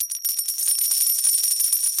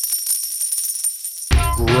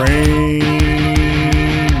Grainmaker.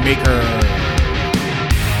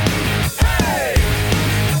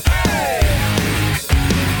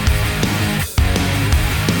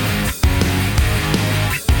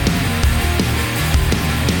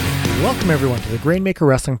 Welcome everyone to the Grainmaker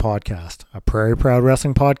Wrestling Podcast, a Prairie Proud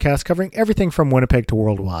wrestling podcast covering everything from Winnipeg to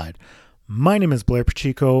worldwide. My name is Blair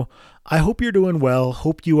Pacheco. I hope you're doing well.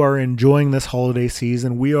 Hope you are enjoying this holiday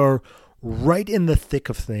season. We are right in the thick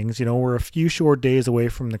of things. You know, we're a few short days away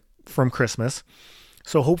from Christmas.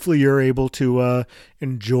 So hopefully you're able to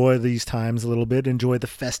enjoy these times a little bit, enjoy the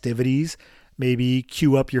festivities, maybe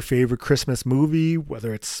queue up your favorite Christmas movie,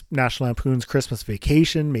 whether it's National Lampoon's Christmas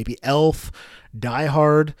Vacation, maybe Elf, Die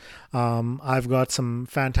Hard. I've got some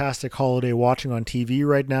fantastic holiday watching on TV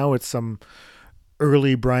right now. It's some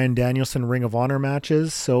early Bryan Danielson Ring of Honor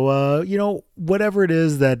matches. So, whatever it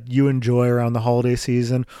is that you enjoy around the holiday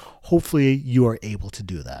season, hopefully you are able to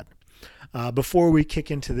do that. Before we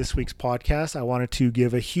kick into this week's podcast, I wanted to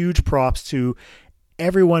give a huge props to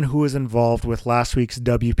everyone who was involved with last week's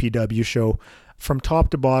WPW show. From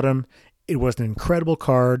top to bottom, it was an incredible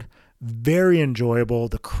card, very enjoyable.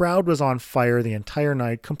 The crowd was on fire the entire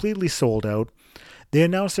night, completely sold out. They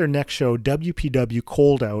announced their next show, WPW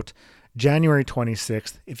Cold Out, January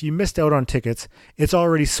 26th. If you missed out on tickets, it's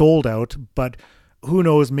already sold out, but who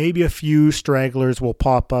knows, maybe a few stragglers will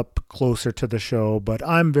pop up closer to the show, but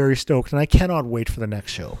I'm very stoked and I cannot wait for the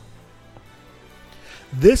next show.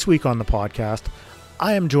 This week on the podcast,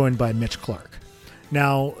 I am joined by Mitch Clark.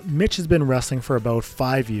 Now, Mitch has been wrestling for about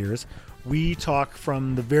 5 years. We talk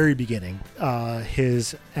from the very beginning,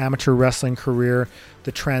 his amateur wrestling career,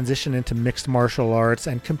 the transition into mixed martial arts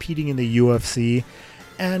and competing in the UFC,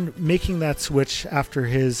 and making that switch after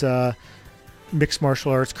his mixed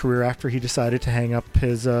martial arts career, after he decided to hang up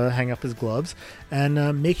his gloves,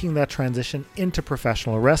 and making that transition into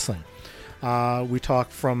professional wrestling. We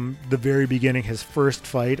talk from the very beginning, his first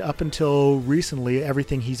fight, up until recently,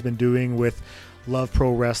 everything he's been doing with Love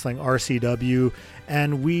Pro Wrestling, RCW,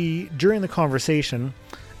 and during the conversation,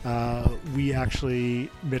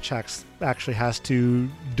 Mitch actually has to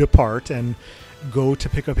depart and go to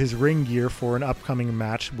pick up his ring gear for an upcoming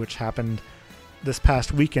match, which happened this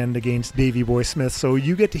past weekend against Davey Boy Smith. So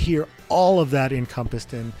you get to hear all of that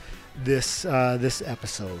encompassed in this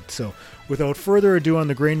episode. So without further ado, on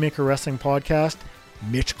the Grainmaker Wrestling Podcast,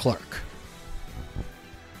 Mitch Clark.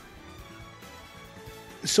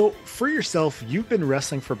 So for yourself, you've been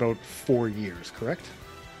wrestling for about 4 years, correct?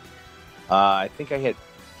 I think I hit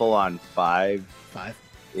full on five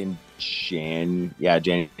in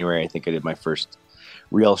January. I think I did my first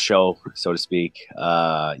real show, so to speak.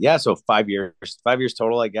 So 5 years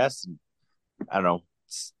total, I guess. I don't know.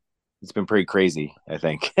 It's been pretty crazy, I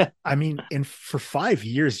think. I mean, for 5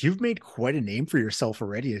 years, you've made quite a name for yourself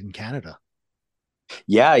already in Canada.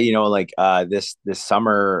 Yeah, this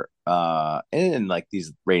summer, and like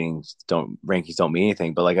these rankings don't mean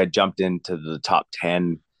anything, but like I jumped into the top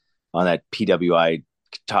 10 on that PWI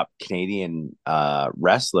top Canadian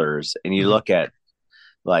wrestlers, and you look at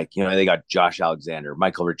they got Josh Alexander,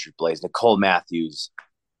 Michael Richard Blaze, Nicole Matthews.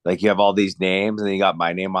 Like you have all these names, and then you got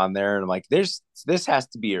my name on there, and I'm like, this has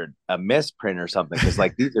to be a misprint or something, because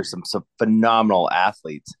like these are some phenomenal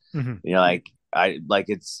athletes. Mm-hmm. I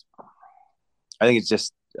think it's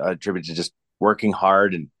just a tribute to just working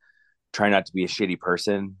hard and trying not to be a shitty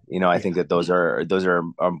person. I think that those are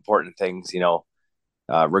important things.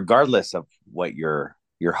 Regardless of what your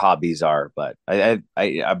hobbies are, but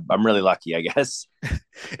I'm really lucky, I guess.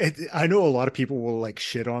 I know a lot of people will like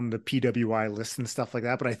shit on the PWI list and stuff like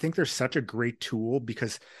that, but I think they're such a great tool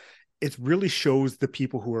because it really shows the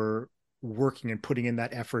people who are working and putting in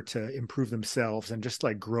that effort to improve themselves and just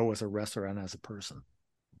like grow as a wrestler and as a person.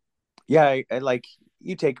 Yeah, I like,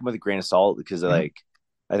 you take them with a grain of salt, because I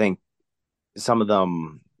think some of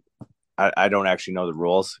them, I don't actually know the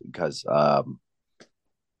rules because I'm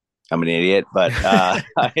an idiot, but I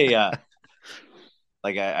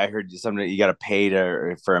heard something, you got to pay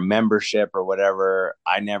for a membership or whatever.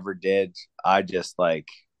 I never did. I just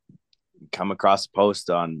come across a post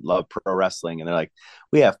on Love Pro Wrestling, and they're like,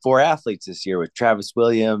 we have 4 athletes this year with Travis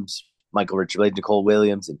Williams, Michael Richard Blade, Nicole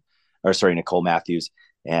Matthews,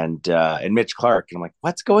 and Mitch Clark. And I'm like,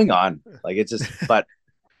 what's going on? Like, it's just, but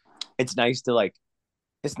it's nice to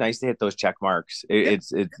hit those check marks.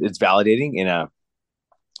 It's validating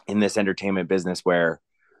in this entertainment business where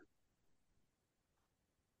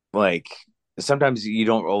like sometimes you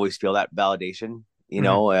don't always feel that validation, you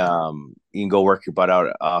can go work your butt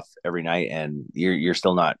off every night and you're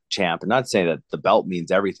still not champ. And not saying that the belt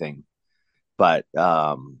means everything, but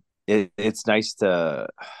it's nice to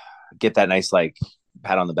get that nice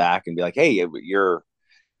pat on the back and be like, hey, you're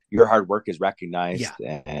your hard work is recognized,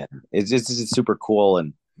 Yeah. and it's super cool.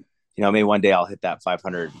 And maybe one day I'll hit that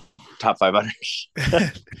 500 top 500.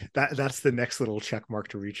 That's the next little check mark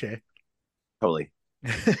to reach, eh? Totally.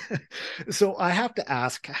 So I have to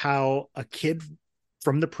ask how a kid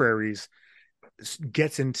from the prairies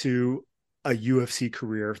gets into a UFC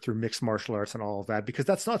career through mixed martial arts and all of that, because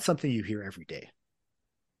that's not something you hear every day.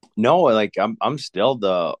 No, like I'm still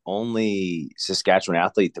the only Saskatchewan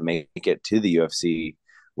athlete to make it to the UFC,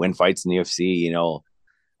 win fights in the UFC.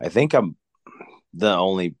 I think I'm the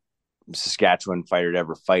only Saskatchewan fighter to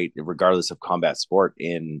ever fight, regardless of combat sport,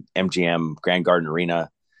 in MGM Grand Garden Arena.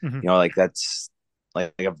 Mm-hmm. Like that's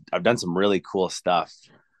like I've done some really cool stuff.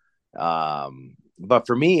 But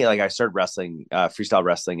for me, like I started wrestling, freestyle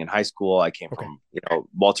wrestling in high school. I came Okay. from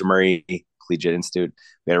Walter Murray Collegiate Institute.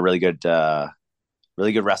 We had a really good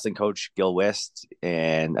wrestling coach, Gil Wist.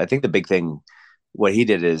 And I think the big thing, what he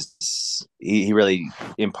did is he really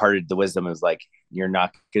imparted the wisdom. Is like, you're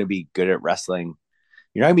not going to be good at wrestling.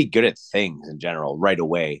 You're not going to be good at things in general right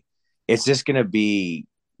away. It's just going to be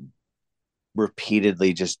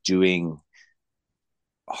repeatedly just doing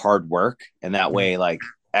hard work. And that Mm-hmm. way, like,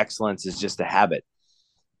 excellence is just a habit.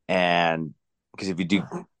 And because if you do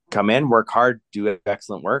come in, work hard, do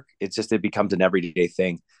excellent work, it becomes an everyday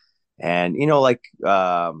thing. And like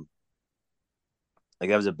that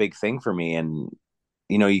was a big thing for me. And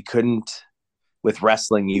you couldn't, with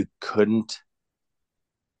wrestling, you couldn't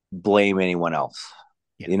blame anyone else.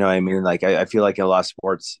 Yeah. You know what I mean? Like I feel like in a lot of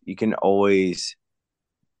sports, you can always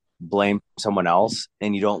blame someone else,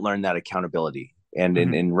 and you don't learn that accountability. And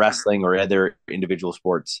Mm-hmm. in wrestling or other individual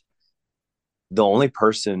sports, the only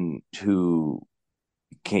person who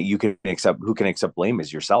can accept blame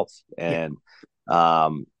is yourself. Yeah.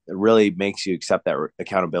 And it really makes you accept that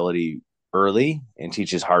accountability early and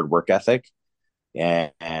teaches hard work ethic.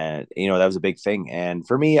 And that was a big thing. And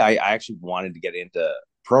for me, I actually wanted to get into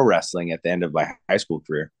pro wrestling at the end of my high school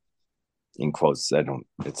career. In quotes,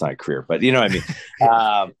 it's not a career, but you know what I mean.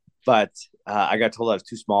 Yeah. But I got told I was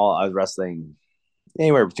too small. I was wrestling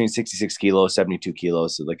anywhere between 66 kilos, 72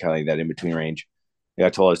 kilos, so like kind of like that in between range. I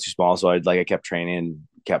got told I was too small, so I kept training,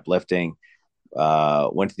 kept lifting.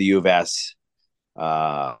 Went to the U of S.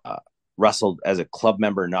 Uh, Wrestled as a club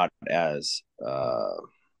member, not as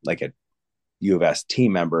like a U of S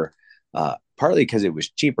team member. Partly because it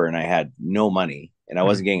was cheaper and I had no money and I Mm-hmm.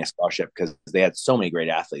 wasn't getting a scholarship because they had so many great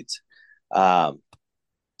athletes. Um,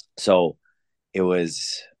 so it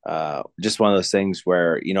was just one of those things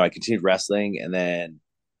where I continued wrestling, and then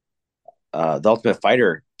the Ultimate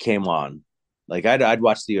Fighter came on. Like I'd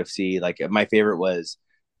watch the UFC. Like my favorite was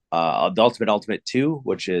the Ultimate 2,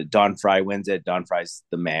 which Don Fry wins it. Don Fry's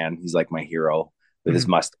the man. He's like my hero with his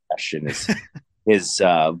Mm-hmm. mustache and his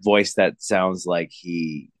voice that sounds like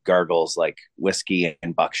he gargles like whiskey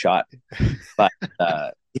and buckshot. But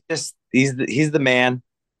he's the man.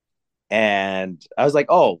 And I was like,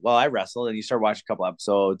 oh well, I wrestled. And you start watching a couple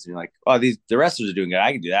episodes, and you're like, oh, the wrestlers are doing good.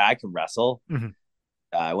 I can do that. I can wrestle. Mm-hmm.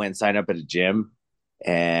 I went and signed up at a gym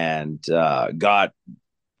and got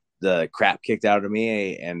the crap kicked out of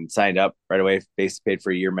me and signed up right away. Basically paid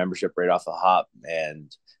for a year membership right off the hop,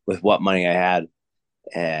 and with what money I had.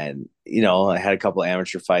 And I had a couple of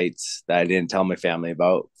amateur fights that I didn't tell my family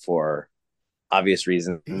about for obvious Yeah.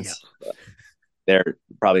 reasons. They're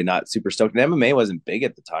probably not super stoked. And MMA wasn't big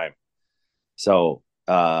at the time, so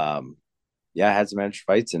yeah, I had some amateur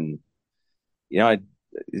fights, and I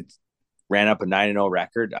it ran up a 9-0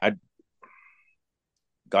 record. I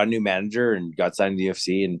got a new manager and got signed to the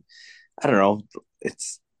UFC, and I don't know,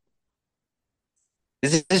 it's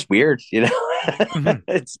just weird, Mm-hmm.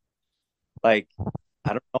 It's like, I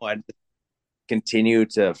don't know. I just continue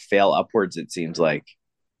to fail upwards. It seems like.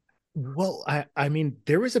 Well, I mean,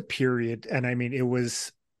 there was a period, and I mean, it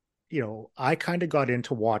was, I kind of got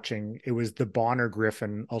into watching. It was the Bonner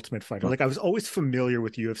Griffin Ultimate Fighter. Like I was always familiar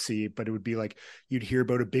with UFC, but it would be like you'd hear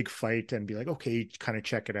about a big fight and be like, okay, kind of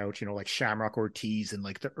check it out. Like Shamrock Ortiz in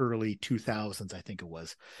like the early 2000s, I think it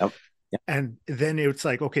was. Yep. Yeah. And then it's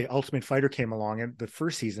like, okay, Ultimate Fighter came along in the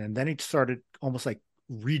first season, and then it started almost like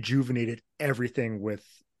rejuvenated everything with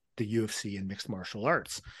the UFC and mixed martial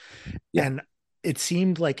arts. Yeah. And it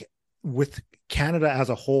seemed like with Canada as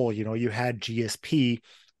a whole, you had GSP,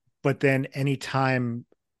 but then anytime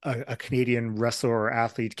a Canadian wrestler or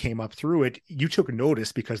athlete came up through it, you took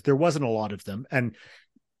notice because there wasn't a lot of them. And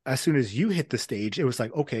as soon as you hit the stage, it was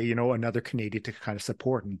like, okay, another Canadian to kind of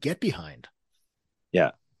support and get behind.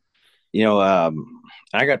 Yeah.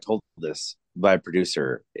 I got told this by a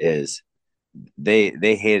producer is they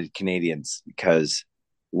hated Canadians because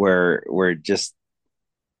we're just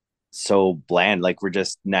so bland. Like we're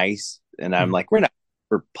just nice. And I'm Mhm. like, we're not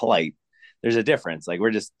super polite. There's a difference. Like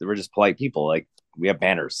we're just polite people. Like we have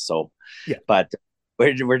manners. So, Yeah. but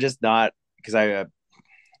we're just not, because I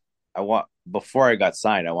want, before I got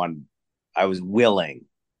signed, I was willing.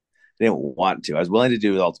 I didn't want to. I was willing to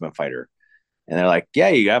do the Ultimate Fighter, and they're like, "Yeah,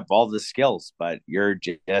 you have all the skills, but you're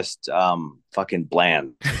just fucking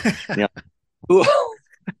bland." You know,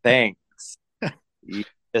 thanks. You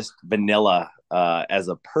just vanilla as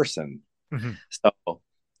a person. Mhm. So,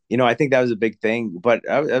 I think that was a big thing. But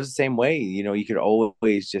I was the same way. You could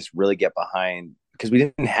always just really get behind, because we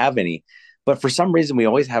didn't have any. But for some reason, we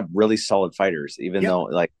always have really solid fighters, even Yep. though,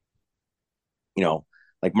 you know,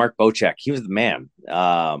 like Mark Bocek, he was the man.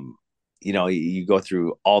 You go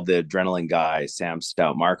through all the adrenaline guys, Sam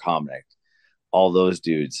Stout, Mark Hominick, all those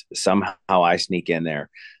dudes. Somehow I sneak in there.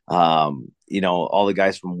 All the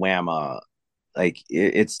guys from Whamma, like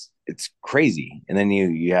it's crazy. And then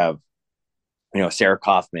you have, Sarah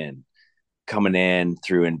Kaufman coming in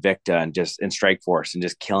through Invicta and just in Strike Force and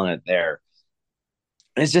just killing it there.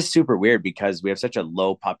 And it's just super weird because we have such a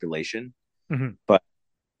low population, Mhm. but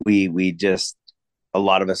we just, a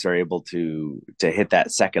lot of us are able to hit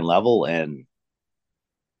that second level and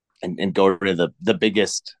go to the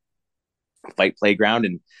biggest fight playground,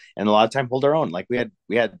 and a lot of time hold our own. Like we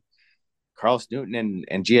had Carlos Newton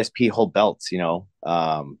and GSP hold belts,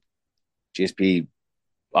 GSP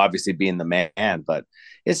obviously being the man, but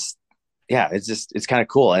it's, yeah, it's kind of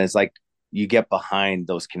cool. And it's like you get behind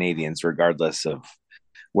those Canadians regardless of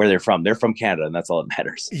where they're from. They're from Canada, and that's all that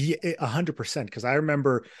matters. Yeah, 100%. Because I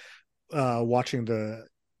remember watching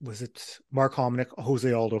was it Mark Hominick, Jose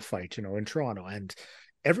Aldo fight, in Toronto, and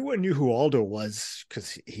everyone knew who Aldo was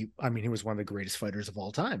because he was one of the greatest fighters of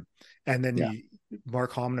all time. And then Yeah.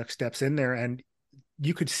 Mark Hominick steps in there, and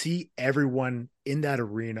you could see everyone in that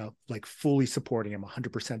arena like fully supporting him,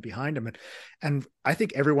 100% behind him, and I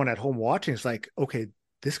think everyone at home watching is like, okay,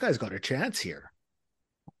 this guy's got a chance here.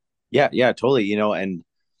 Yeah, yeah, totally. And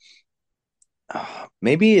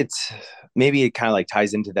maybe it kind of like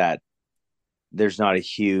ties into that. There's not a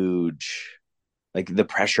huge, like, the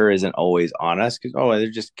pressure isn't always on us because, oh, they're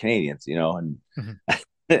just Canadians, and Mhm.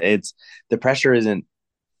 it's, the pressure isn't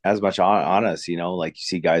as much on us, like you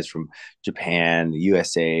see guys from Japan,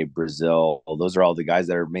 USA, Brazil. Those are all the guys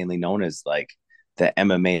that are mainly known as like the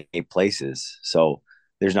MMA places. So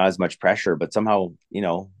there's not as much pressure, but somehow,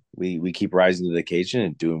 we keep rising to the occasion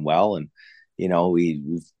and doing well. And,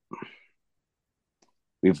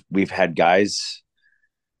 we've had guys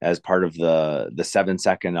as part of the 7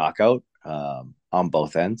 second knockout on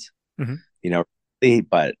both ends, Mhm. you know,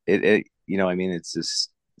 but I mean, it's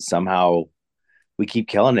just somehow we keep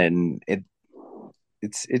killing it, and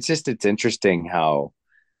it's interesting how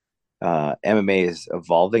MMA is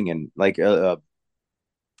evolving, and like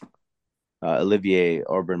Olivier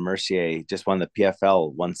Aubin Mercier just won the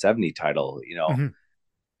PFL 170 title, Mhm.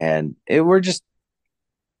 and we're just,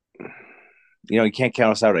 you can't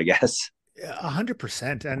count us out, I guess.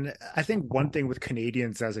 100%. And I think one thing with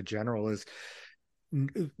Canadians as a general is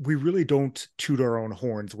we really don't toot our own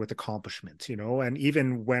horns with accomplishments, and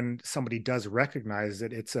even when somebody does recognize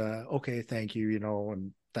it, it's okay, thank you,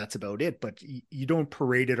 and that's about it. But you don't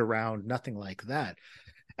parade it around, nothing like that.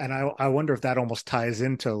 And I wonder if that almost ties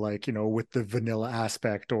into like, with the vanilla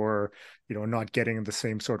aspect, or, not getting the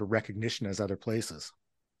same sort of recognition as other places.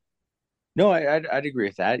 No, I'd agree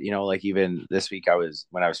with that. Like even this week,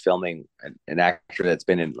 when I was filming an actor that's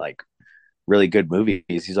been in like really good movies.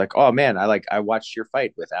 He's like, "Oh man, I watched your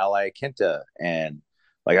fight with Ally Quinta, and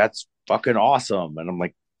like that's fucking awesome." And I'm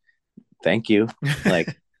like, "Thank you."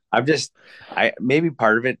 Like, I'm just, I maybe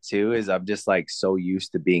part of it too is I'm just like so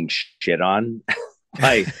used to being shit on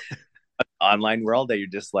by online world that you're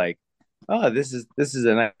just like, "Oh, this is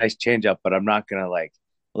a nice change up," but I'm not gonna like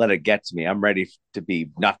let it get to me. I'm ready to be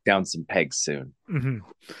knocked down some pegs soon. Mhm.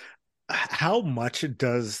 How much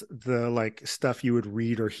does the like stuff you would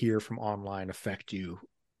read or hear from online affect you,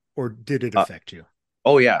 or did it Uh, affect you?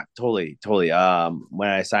 oh yeah, totally, totally. When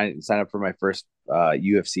I signed up for my first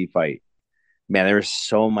UFC fight, man, there was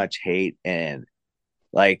so much hate, and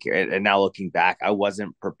like, and now looking back, I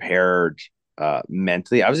wasn't prepared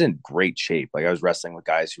mentally. I was in great shape. Like I was wrestling with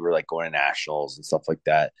guys who were like going to nationals and stuff like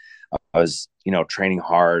that. I was, training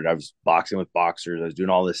hard. I was boxing with boxers. I was doing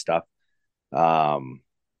all this stuff. Um,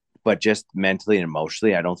 but just mentally and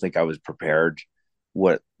emotionally, I don't think I was prepared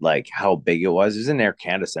what, like, how big it was. It was in Air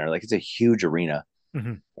Canada Center. Like it's a huge arena.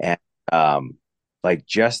 Mhm. And like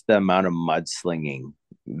just the amount of mudslinging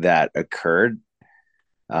that occurred,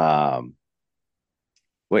 um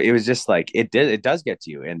well, it was just like it does get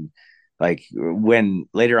to you. And like when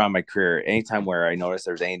later on in my career, anytime where I noticed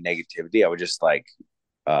there was any negativity, I would just like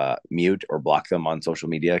mute or block them on social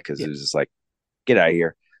media because it was just like, get out of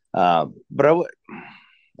here. But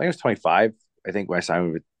I was 25, I think, when I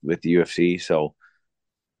signed with the UFC. So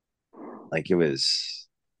like it was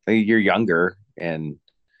like, you're younger, and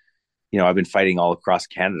I've been fighting all across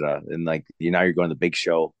Canada, and like now you're going to the big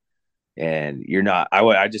show, and you're not. I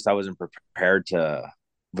wasn't prepared for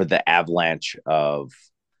the avalanche of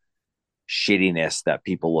shittiness that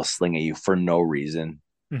people will sling at you for no reason.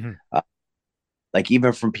 Mm-hmm. Like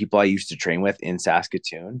even from people I used to train with in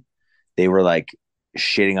Saskatoon, they were like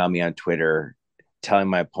shitting on me on Twitter, telling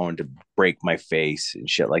my opponent to break my face and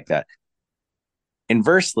shit like that.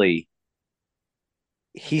 Inversely,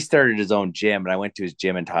 he started his own gym, and I went to his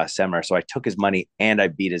gym and taught a seminar. So I took his money and I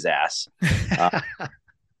beat his ass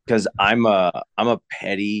because I'm a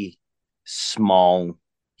petty, small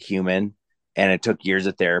human, and it took years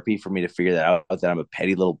of therapy for me to figure that out. That I'm a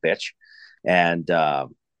petty little bitch, and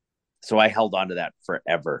so I held on to that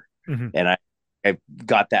forever, Mm-hmm. and I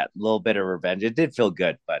got that little bit of revenge. It did feel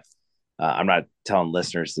good, but I'm not telling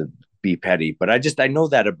listeners to be petty. But I know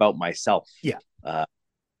that about myself. Yeah. Uh,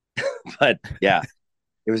 but yeah,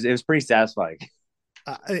 it was pretty satisfying.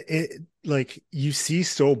 Like you see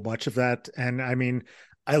so much of that, and I mean,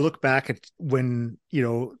 I look back at when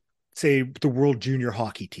say the world junior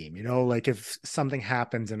hockey team, like if something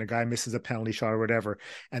happens and a guy misses a penalty shot or whatever,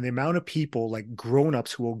 and the amount of people like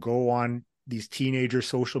grown-ups who will go on these teenager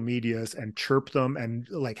social medias and chirp them and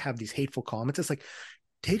like have these hateful comments. It's like,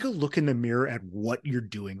 take a look in the mirror at what you're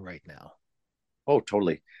doing right now. Oh,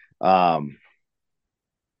 totally.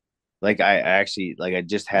 Like I actually, like I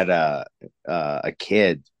just had a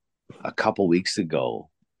kid a couple weeks ago.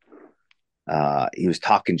 He was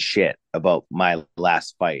talking shit about my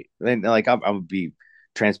last fight. And like I'm gonna be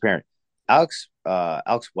transparent. Alex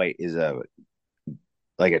White is a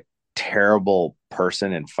terrible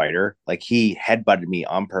person and fighter. Like he headbutted me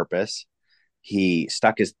on purpose. He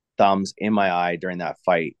stuck his thumbs in my eye during that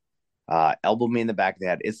fight. Elbowed me in the back of the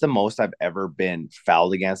head. It's the most I've ever been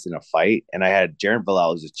fouled against in a fight. And I had Jared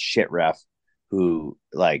Villel, who's a shit ref, who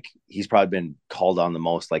like he's probably been called on the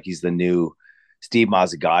most. Like he's the new Steve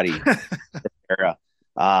Mazzagatti era.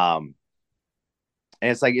 And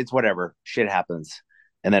it's like it's whatever. Shit happens.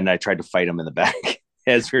 And then I tried to fight him in the back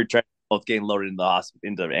as we were trying both getting loaded into the hospital,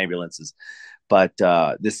 into ambulances. But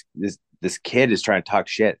this kid is trying to talk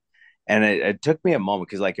shit. And it took me a moment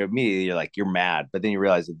because like immediately you're like, you're mad, but then you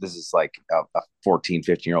realize that this is like a 14,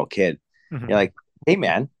 15-year-old kid. Mm-hmm. You're like, hey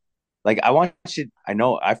man, like I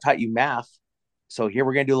know I've taught you math. So here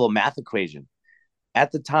we're going to do a little math equation.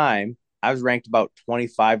 At the time, I was ranked about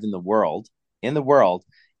 25 in the world.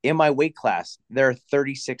 In my weight class, there are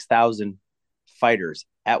 36,000 fighters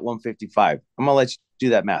at 155. I'm going to let you do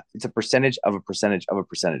that math. It's a percentage of a percentage of a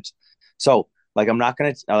percentage. So like, I'm not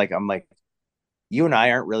going to like, I'm like, you and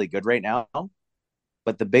I aren't really good right now.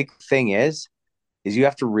 But the big thing is you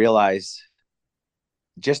have to realize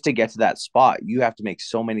just to get to that spot, you have to make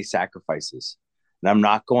so many sacrifices. And I'm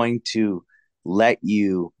not going to let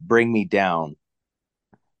you bring me down.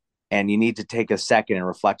 And you need to take a second and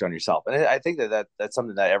reflect on yourself. And I think that's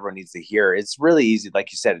something that everyone needs to hear. It's really easy,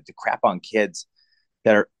 like you said, to crap on kids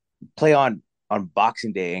that are play on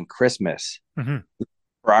Boxing Day and Christmas Mm-hmm.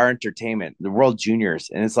 for our entertainment, the World Juniors.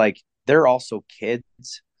 And it's like, they're also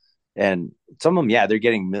kids. And some of them, yeah, they're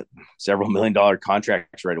getting several $1 million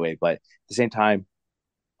contracts right away. But at the same time,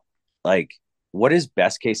 like, what is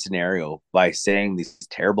best case scenario by saying these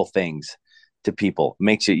terrible things to people?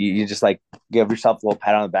 Makes you just like give yourself a little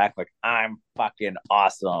pat on the back, like I'm fucking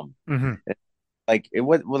awesome. Mm-hmm. Like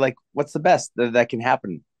what's the best that can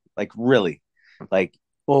happen? Like really, like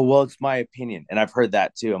well, it's my opinion, and I've heard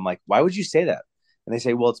that too. I'm like, why would you say that? And they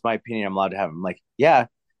say, well, it's my opinion. I'm allowed to have it. I'm like, yeah,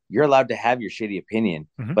 you're allowed to have your shitty opinion,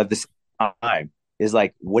 Mm-hmm. but this time is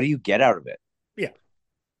like, what do you get out of it? Yeah.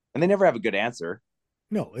 And they never have a good answer.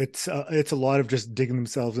 No, it's a lot of just digging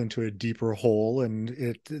themselves into a deeper hole,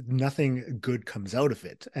 and nothing good comes out of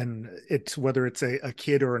it. And it's whether it's a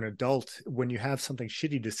kid or an adult, when you have something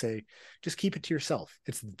shitty to say, just keep it to yourself.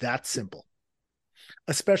 It's that simple.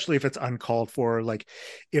 Especially if it's uncalled for. Like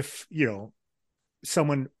if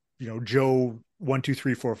someone, Joe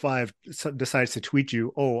 12345 decides to tweet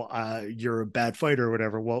you, oh, you're a bad fighter or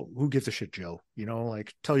whatever. Well, who gives a shit, Joe?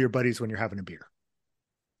 Like tell your buddies when you're having a beer.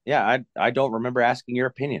 Yeah, I don't remember asking your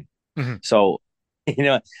opinion. Mm-hmm. So, and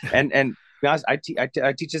to be honest, I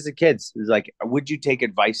teach as a kids. It's like, would you take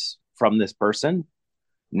advice from this person?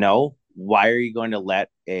 No. Why are you going to let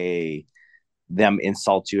them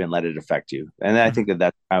insult you and let it affect you? And I think that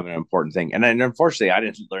that's kind of an important thing. And then unfortunately, I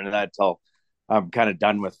didn't learn that until I'm kind of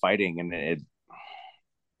done with fighting. And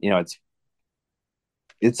it's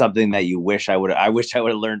it's something that I wish I would have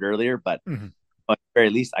learned earlier, but Mhm. at the very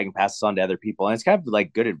least I can pass this on to other people. And it's kind of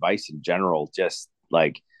like good advice in general. Just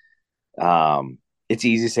like, it's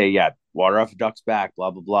easy to say, yeah, water off a duck's back,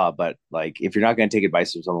 blah, blah, blah. But like, if you're not going to take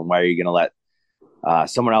advice from someone, why are you going to let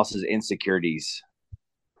someone else's insecurities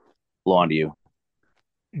blow onto you?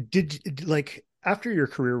 Like after your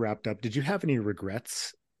career wrapped up, did you have any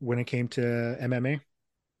regrets when it came to MMA?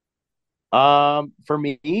 For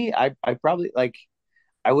me, I probably like,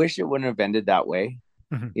 I wish it wouldn't have ended that way.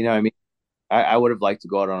 Mhm. You know what I mean? I would have liked to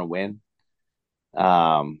go out on a win.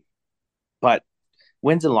 Um, but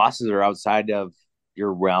wins and losses are outside of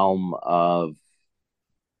your realm of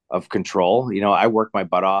control. You know, I work my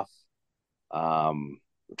butt off.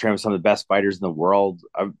 Train with some of the best fighters in the world.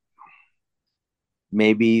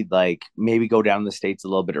 Maybe go down to the States a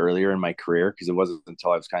little bit earlier in my career, because it wasn't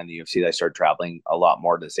until I was kind of in the UFC that I started traveling a lot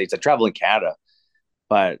more to the States. I travel in Canada,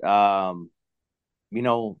 but you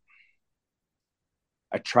know,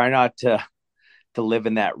 I try not to live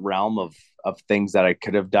in that realm of things that I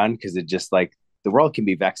could have done, because it just like the world can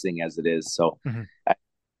be vexing as it is. So Mhm.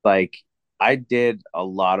 like, I did a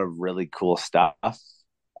lot of really cool stuff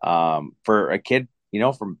for a kid,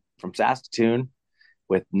 from Saskatoon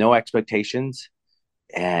with no expectations.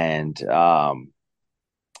 And I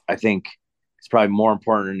think it's probably more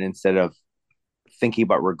important, instead of thinking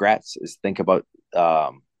about regrets, is think about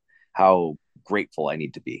how grateful I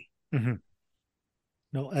need to be. Mhm.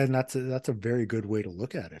 No, and that's a very good way to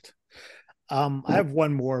look at it. I have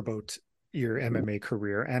one more about your MMA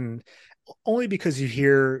career, and only because you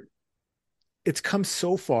hear it's come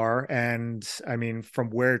so far, and I mean, from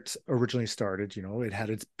where it originally started, it had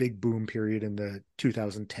its big boom period in the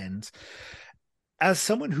 2010s. As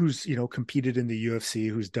someone who's, competed in the UFC,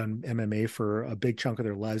 who's done MMA for a big chunk of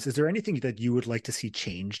their lives, is there anything that you would like to see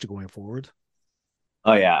changed going forward?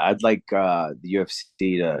 Oh yeah, I'd like the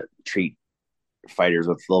UFC to treat fighters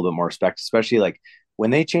with a little bit more respect, especially like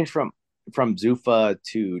when they change from Zuffa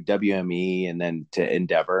to WME and then to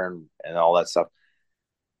Endeavor and all that stuff.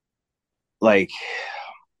 Like,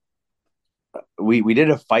 we did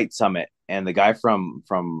a fight summit, and the guy from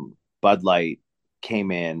Bud Light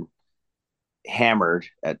came in hammered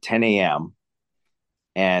at 10 a.m.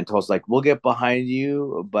 and told us like, we'll get behind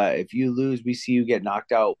you, but if you lose, we see you get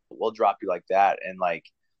knocked out, we'll drop you like that. And like,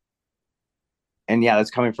 and yeah,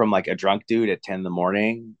 that's coming from like a drunk dude at 10 in the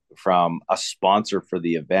morning from a sponsor for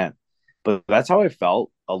the event. But that's how I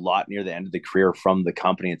felt a lot near the end of the career from the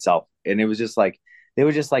company itself. And it was just like, they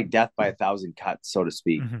were just like death by a thousand cuts, so to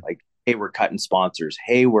speak. Mhm. Like, hey, we're cutting sponsors.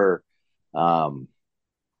 Hey, um,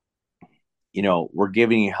 we're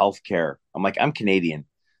giving you health care. I'm like, I'm Canadian,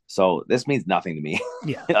 so this means nothing to me.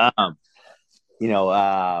 Yeah. um,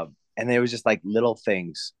 and it was just like little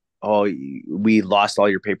things. Oh, we lost all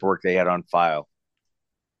your paperwork they had on file,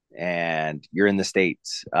 and you're in the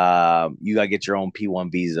States. You got to get your own P1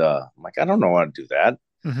 visa. I'm like, I don't know how to do that.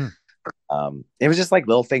 Mhm. It was just like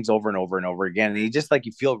little things over and over and over again. And you just like,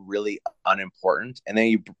 you feel really unimportant. And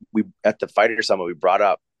then we at the fighter summit, we brought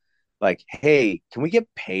up like, hey, can we get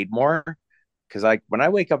paid more? Because like when I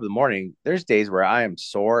wake up in the morning, there's days where I am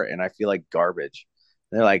sore and I feel like garbage.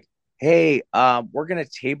 And they're like, hey, we're gonna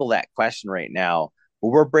table that question right now, but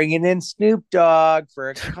we're bringing in Snoop Dogg for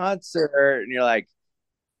a concert. And you're like,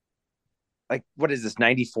 what is this,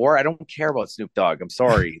 94? I don't care about Snoop Dogg. I'm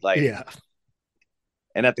sorry. Like, Yeah.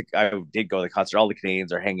 and I did go to the concert. All the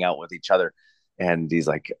Canadians are hanging out with each other, and he's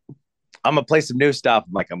like, I'm gonna play some new stuff.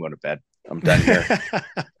 I'm like, I'm going to bed. I'm done here.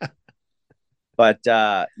 But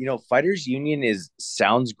Fighters Union is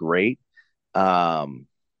sounds great. I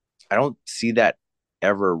don't see that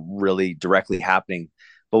ever really directly happening.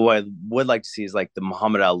 But what I would like to see is like the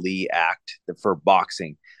Muhammad Ali Act for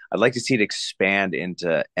boxing. I'd like to see it expand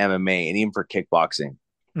into MMA and even for kickboxing.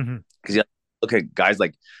 Mhm. Because you look at guys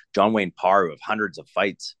like John Wayne Parr who have hundreds of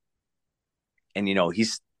fights, and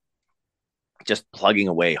he's just plugging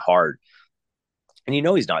away hard. And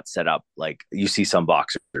he's not set up like you see some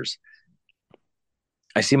boxers.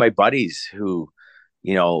 I see my buddies who,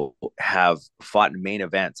 have fought in main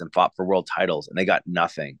events and fought for world titles, and they got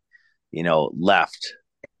nothing, left.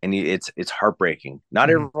 And it's heartbreaking. Not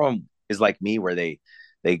Mhm. everyone is like me, where they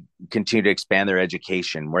continue to expand their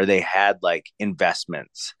education, where they had like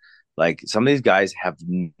investments. Like, some of these guys have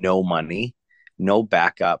no money, no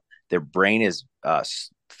backup. Their brain is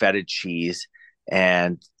fetid cheese,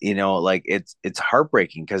 and like it's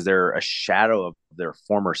heartbreaking because they're a shadow of their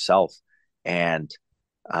former self, and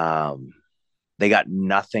um, they got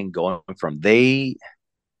nothing going from. They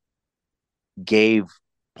gave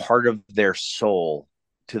part of their soul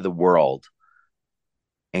to the world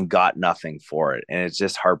and got nothing for it, and it's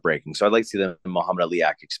just heartbreaking. So I'd like to see the Muhammad Ali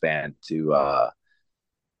Act expand to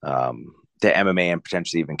MMA and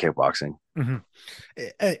potentially even kickboxing. Hmm.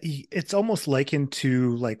 It's almost likened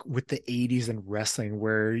to like with the 80s and wrestling,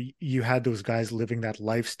 where you had those guys living that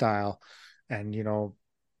lifestyle, and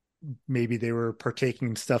maybe they were partaking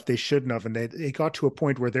in stuff they shouldn't have, and they got to a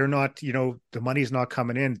point where they're not, the money's not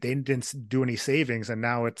coming in, they didn't do any savings, and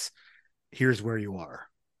now it's here's where you are.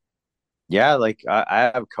 Yeah, like I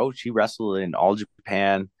have a coach. He wrestled in All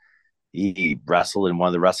Japan. He wrestled in one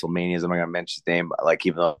of the WrestleManias. I'm not gonna mention his name, like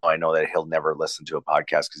even though I know that he'll never listen to a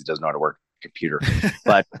podcast because he doesn't know how to work a computer.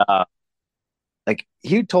 But like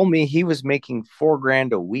he told me he was making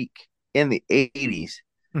 $4,000 a week in the '80s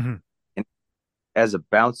Hmm. and as a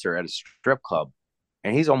bouncer at a strip club,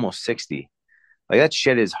 and he's almost 60. Like that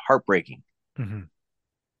shit is heartbreaking. Hmm.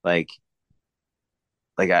 Like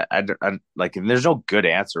I like, and there's no good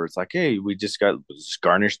answer. It's like, hey, we just got just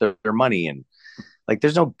garnish their money, and like,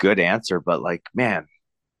 there's no good answer. But like, man,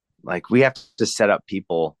 like we have to set up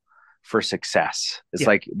people for success. It's Yeah.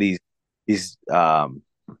 like these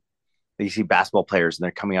you see basketball players and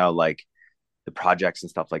they're coming out like the projects and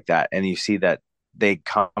stuff like that, and you see that they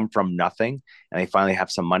come from nothing and they finally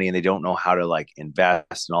have some money and they don't know how to like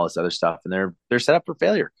invest and all this other stuff, and they're set up for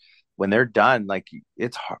failure when they're done. Like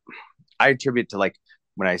it's hard. I attribute to like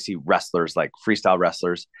when I see wrestlers, like freestyle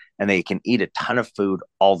wrestlers, and they can eat a ton of food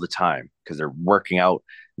all the time because they're working out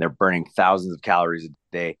and they're burning thousands of calories a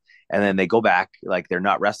day. And then they go back, like they're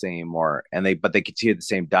not wrestling anymore, and but they continue the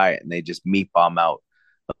same diet and they just meat bomb out.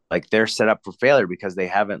 Like they're set up for failure because they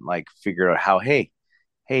haven't like figured out how, hey,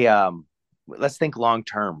 let's think long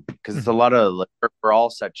term, because it's a Hmm. lot of like, we're all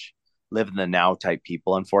such live in the now type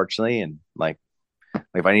people, unfortunately. And like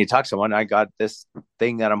if I need to talk to someone, I got this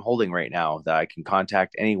thing that I'm holding right now that I can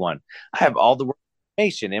contact anyone. I have all the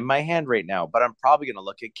information in my hand right now, but I'm probably going to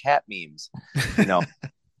look at cat memes, you know.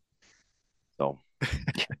 So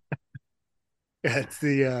It's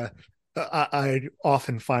I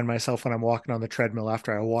often find myself when I'm walking on the treadmill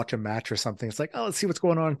after I watch a match or something. It's like, oh, let's see what's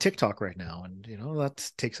going on TikTok right now, and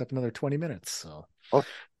that takes up another 20 minutes. So, oh,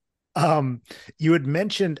 um, you had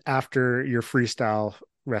mentioned after your freestyle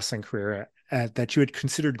wrestling career that you had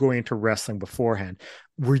considered going into wrestling beforehand.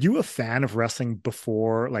 Were you a fan of wrestling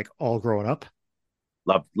before, like all growing up?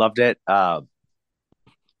 loved it.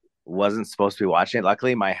 Wasn't supposed to be watching it.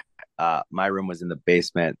 Luckily, my room was in the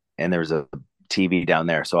basement and there was a TV down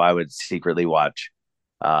there, so I would secretly watch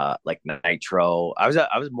like Nitro. I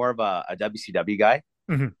was more of a WCW guy.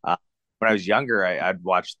 Hmm. Uh, when I was younger, I'd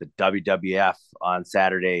watch the WWF on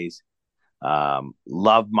Saturdays.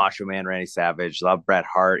 Love Macho Man Randy Savage, love Bret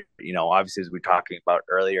Hart. Obviously, as we were talking about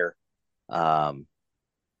earlier, um,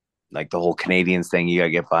 like the whole Canadians thing, you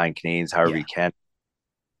gotta get behind Canadians however Yeah. you can.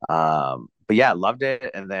 But yeah, loved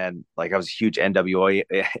it. And then like I was a huge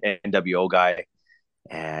NWO guy,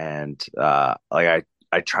 and like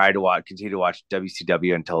I tried to continue to watch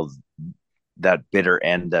WCW until that bitter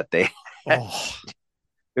end that they. It Oh.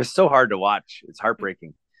 was so hard to watch. It's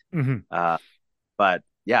heartbreaking. Hmm. Uh, but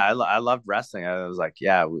yeah, I loved wrestling. I was like,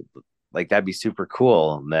 yeah, like that'd be super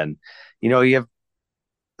cool. And then, you have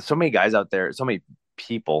so many guys out there, so many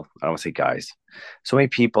people. I don't want to say guys, so many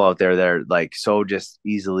people out there that are like so just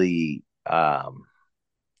easily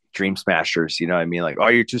dream smashers. You know what I mean? Like, oh,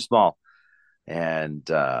 you're too small. And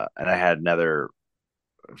I had another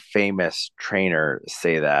famous trainer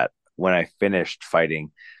say that when I finished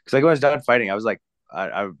fighting, because like when I was done fighting, I was like,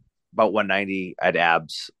 I about 190. I had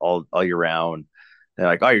abs all year round. They're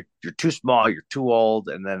like, oh, you're too small, you're too old.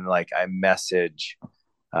 And then like I message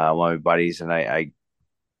one of my buddies and I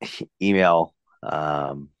email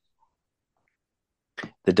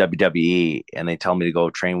the WWE, and they tell me to go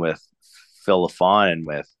train with Phil LaFon and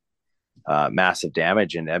with Massive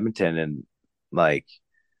Damage in Edmonton. And like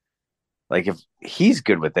if he's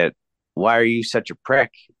good with it, why are you such a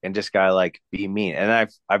prick and just gotta like be mean? And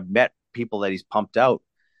I've met people that he's pumped out,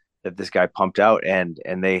 that this guy pumped out, and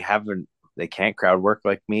they can't crowd work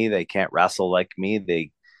like me, they can't wrestle like me,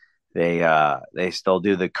 they still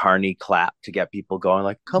do the carny clap to get people going,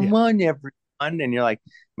 like, come Yeah. on everyone. And you're like,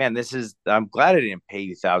 man, I'm glad I didn't pay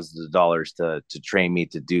you thousands of dollars to train me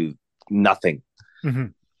to do nothing. Hmm.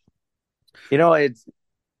 It's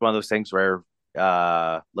one of those things where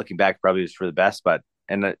looking back probably was for the best. But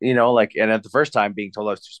and like, and at the first time being told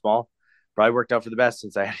I was too small probably worked out for the best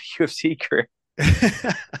since I had a UFC career.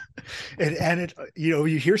 And it, you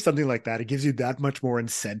hear something like that, it gives you that much more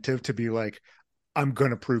incentive to be like, I'm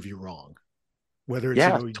gonna prove you wrong, whether it's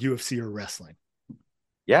Yeah, UFC or wrestling.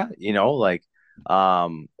 yeah, like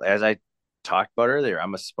as I talked about earlier,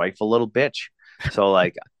 I'm a spiteful little bitch. So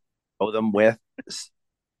like, I owe them with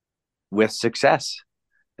with success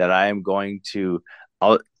that I am going to,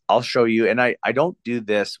 I'll, I'll show you. And I don't do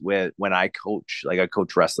this with when I coach, like I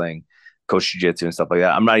coach wrestling, coach jiu-jitsu and stuff like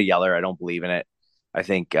that. I'm not a yeller. I don't believe in it. I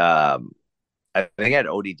think, I think I had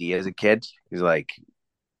ODD as a kid. He's like,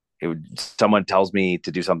 someone tells me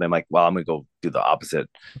to do something, I'm like, well, I'm going to go do the opposite.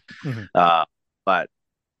 Mm-hmm. But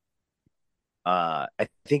I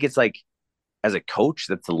think it's like, as a coach,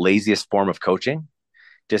 that's the laziest form of coaching,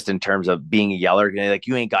 just in terms of being a yeller, like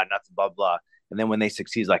you ain't got nothing, blah blah. And then when they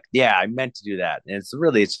succeed, like, yeah, I meant to do that. And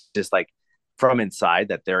it's just like from inside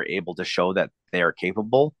that they're able to show that they are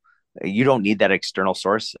capable. You don't need that external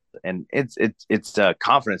source, and it's a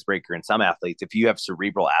confidence breaker in some athletes. If you have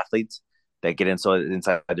cerebral athletes that get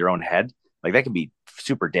inside their own head, like that can be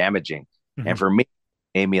super damaging. Mm-hmm. And for me,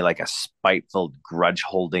 it made me like a spiteful, grudge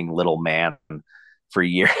holding little man for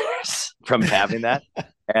years from having that.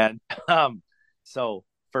 And so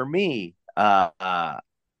for me, I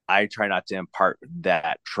try not to impart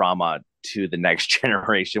that trauma to the next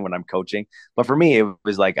generation when I'm coaching. But for me, it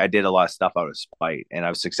was like I did a lot of stuff out of spite, and I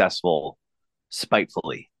was successful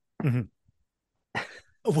spitefully. Mm-hmm.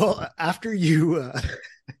 Well, after you,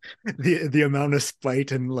 the amount of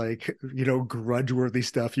spite and like grudge-worthy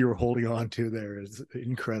stuff you were holding on to there is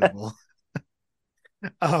incredible.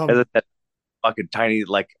 As um, I said, fucking tiny,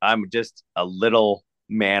 like I'm just a little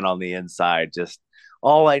man on the inside. Just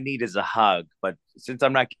all I need is a hug. But since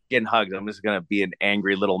I'm not getting hugs, I'm just gonna be an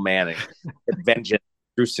angry little man and get vengeance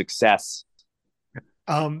through success.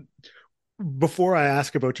 um, before I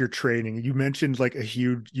ask about your training, you mentioned like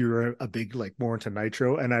you're a big like more into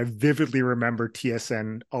Nitro, and I vividly remember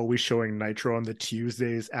TSN always showing Nitro on the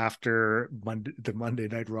Tuesdays after the Monday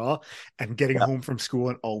Night Raw, and getting Yeah. home from school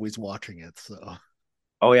and always watching it. So,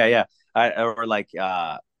 Oh yeah, yeah. Or like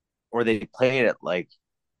or they play it at like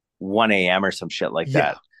 1 a.m. or some shit like yeah.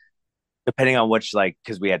 that. Depending on which, like,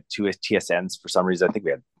 because we had two TSNs for some reason. I think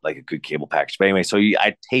we had like a good cable package. But anyway, so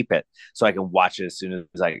I tape it so I can watch it as soon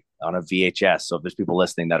as I on a VHS. So if there's people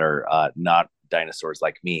listening that are not dinosaurs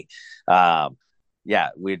like me, yeah,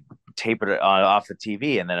 we'd tape it off the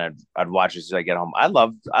TV, and then I'd watch it as I get home. I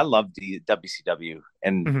love the WCW,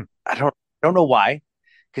 and Mhm. I don't know why,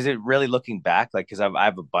 because it really looking back, like because I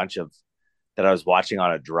have a bunch of that I was watching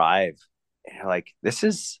on a drive, and like this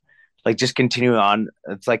is like just continuing on.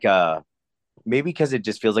 It's like a maybe because it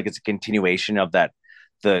just feels like it's a continuation of that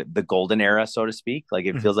the golden era, so to speak. Like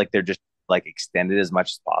it Mhm. feels like they're just like extended as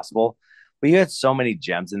much as possible. But you had so many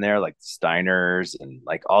gems in there, like Steiners and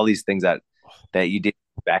like all these things that you didn't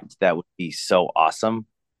expect that would be so awesome.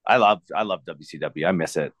 I love WCW. I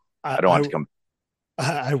miss it. I, I don't want I to come.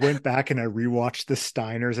 I went back and I rewatched the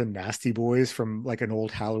Steiners and Nasty Boys from like an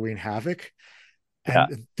old Halloween Havoc, Yeah,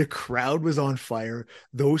 and the crowd was on fire.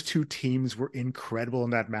 Those two teams were incredible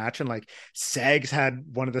in that match. And like Sags had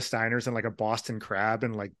one of the Steiners and like a Boston Crab,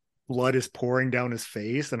 and like blood is pouring down his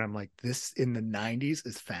face. And I'm like, this in the 90s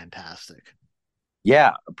is fantastic.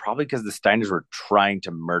 yeah. Probably because the Steiners were trying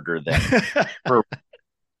to murder them. For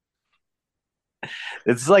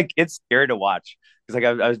it's like it's scary to watch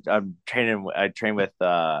because like I'm training. I train with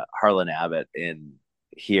Harlan Abbott in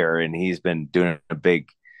here, and he's been doing a big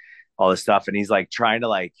all this stuff, and he's like trying to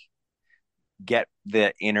like get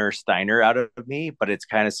the inner Steiner out of me, but it's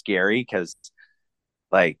kind of scary because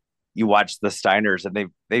like you watch the Steiners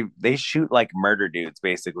and they shoot like murder dudes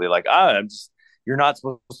basically. Like, I'm just you're not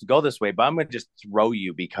supposed to go this way, but I'm gonna just throw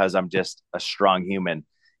you because I'm just a strong human.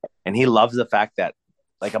 And he loves the fact that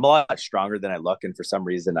like I'm a lot stronger than I look, and for some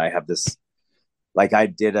reason I have this like I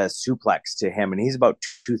did a suplex to him, and he's about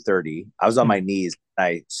 230. I was on my knees.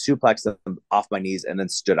 I suplexed him off my knees and then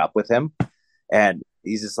stood up with him. And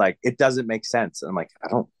he's just like, it doesn't make sense. And I'm like, I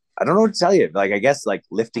don't know what to tell you. Like, I guess like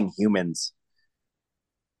lifting humans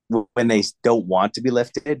when they don't want to be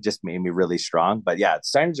lifted just made me really strong. But yeah,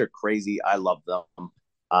 Steiners are crazy. I love them.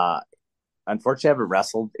 Uh, Unfortunately, I haven't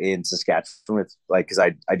wrestled in Saskatchewan with like because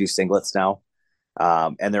I do singlets now,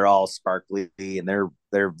 and they're all sparkly and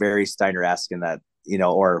they're very Steiner-esque in that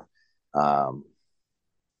or um,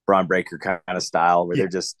 Braun Breaker kind of style where Yeah.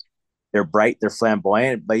 they're bright, they're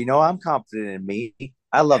flamboyant, but I'm confident in me.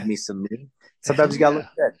 I love me some me. Sometimes Hell you gotta look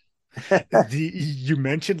yeah. good. You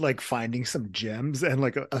mentioned like finding some gems, and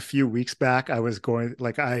like a few weeks back I was going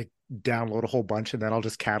like I download a whole bunch and then I'll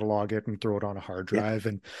just catalog it and throw it on a hard Yeah. drive,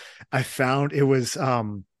 and I found it was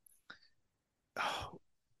oh,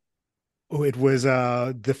 it was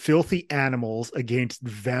the Filthy Animals against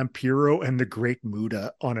Vampiro and the Great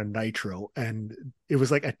Muda on a Nitro, and it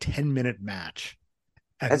was like a 10-minute match.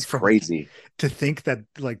 And That's from crazy. to think that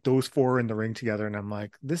like those four are in the ring together, and I'm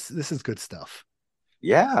like, this is good stuff.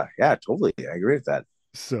 Yeah, yeah, totally. I agree with that.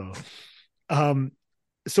 So, um,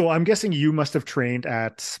 So I'm guessing you must have trained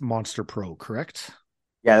at Monster Pro, correct?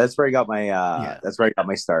 Yeah, that's where I got my Yeah. that's where I got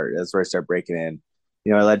my start. That's where I started breaking in.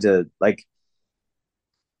 I led to like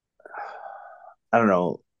I don't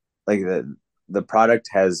know, like the product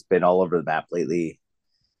has been all over the map lately,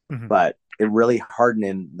 Hmm. but it really hardened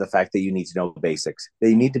in the fact that you need to know basics. That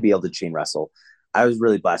you need to be able to chain wrestle. I was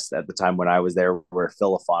really blessed at the time when I was there, where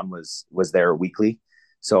Phil Lafon was there weekly.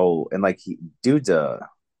 So and like dude's a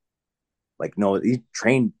like no, he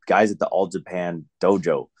trained guys at the All Japan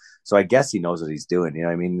dojo. So I guess he knows what he's doing. You know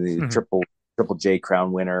what I mean? The Hmm. triple J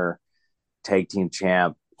crown winner, tag team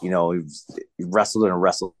champ. He wrestled in a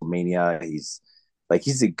WrestleMania. He's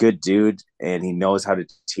a good dude, and he knows how to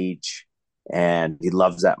teach, and he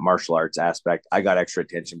loves that martial arts aspect. I got extra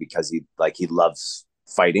attention because he loves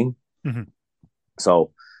fighting. Hmm.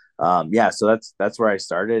 So, yeah, so that's where I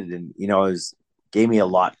started, and it was gave me a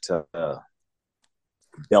lot to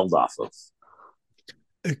build off of.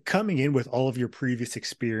 Coming in with all of your previous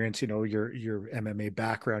experience, your MMA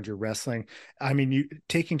background, your wrestling, I mean, you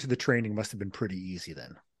taking to the training must have been pretty easy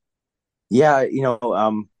then. Yeah,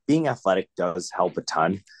 being athletic does help a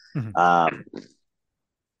ton. Hmm. Um,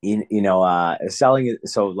 selling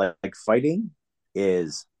so like fighting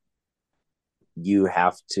is you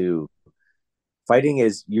have to fighting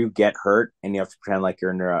is you get hurt and you have to pretend like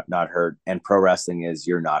you're not hurt, and pro wrestling is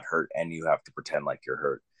you're not hurt and you have to pretend like you're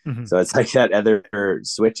hurt. Hmm. So it's like that other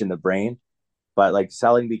switch in the brain, but like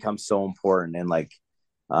selling becomes so important, and like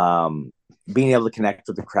um being able to connect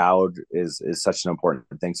with the crowd is such an important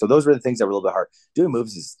thing. So those were the things that were a little bit hard. Doing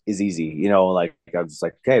moves is easy, like I was just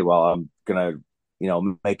like, okay, well, I'm gonna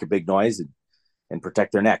make a big noise and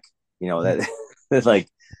protect their neck, that that's like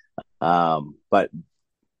but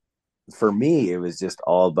for me it was just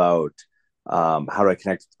all about how do I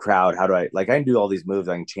connect with the crowd, how do I can do all these moves,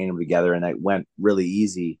 I can chain them together, and it went really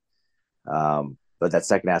easy. But that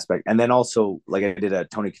second aspect, and then also like I did a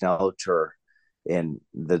Tony Canelo tour in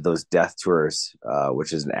those death tours,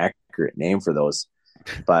 which is an accurate name for those.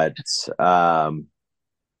 But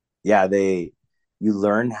yeah, you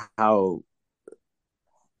learn how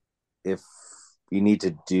if you need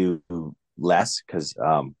to do less because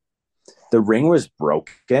the ring was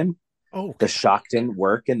broken, Oh, the okay. shock didn't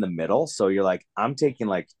work in the middle, so you're like, I'm taking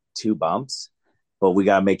like two bumps, but we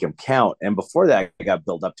got to make them count. And before that, I got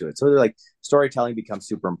built up to it. So they're like, storytelling becomes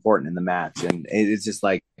super important in the match. And it's just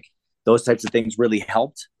like those types of things really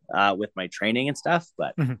helped with my training and stuff.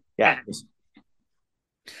 But Hmm. yeah,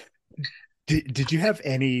 Did you have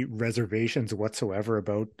any reservations whatsoever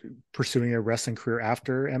about pursuing a wrestling career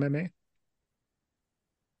after MMA?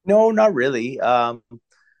 no, not really. I,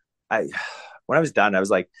 when I was done, I was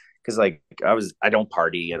like, because like I don't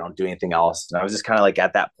party, I don't do anything else. And I was just kind of like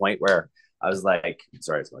at that point where I was like,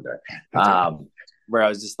 sorry, it's going dark. That's okay. Where I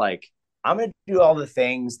was just like, I'm gonna do all the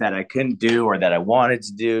things that I couldn't do or that I wanted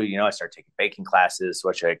to do. I started taking baking classes,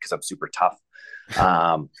 which because I'm super tough.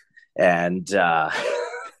 Um, and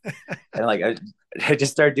and like I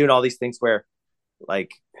just started doing all these things where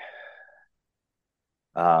like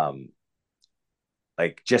um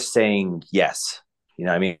just saying yes.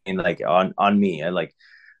 I mean, like on me. I like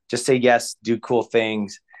just say yes, do cool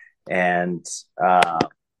things, and yeah,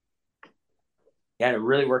 it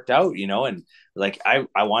really worked out. And like I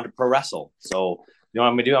want to pro wrestle, so what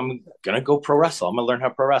I'm gonna do? I'm gonna go pro wrestle. I'm gonna learn how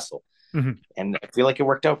to pro wrestle, Hmm. and I feel like it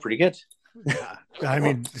worked out pretty good Yeah, I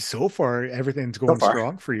mean, so far everything's so going far.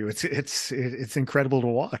 strong for you. It's incredible to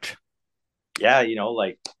watch. Yeah,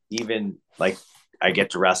 like even like I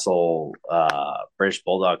get to wrestle British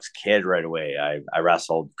Bulldogs kid right away. I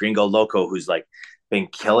wrestled Gringo Loco, who's like been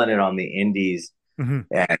killing it on the indies Hmm.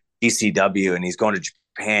 and GCW, and he's going to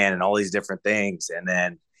Japan and all these different things. And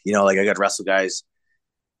then like I got to wrestle guys,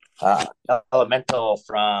 Elemental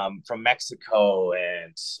from Mexico,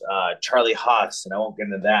 and Charlie Haas, and I won't get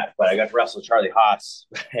into that, but I got to wrestle Charlie Haas,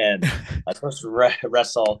 and I was supposed to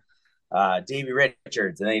wrestle Davey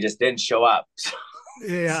Richards, and then he just didn't show up.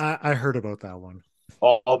 Yeah, I heard about that one.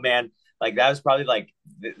 Oh man, like that was probably like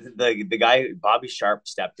the guy Bobby Sharp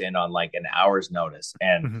stepped in on like an hour's notice,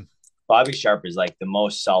 and Hmm. Bobby Sharp is like the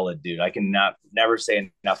most solid dude. I can never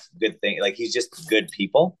say enough good things. Like he's just good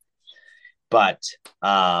people, but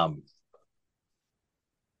um,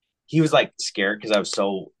 he was like scared because I was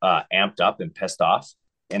so amped up and pissed off.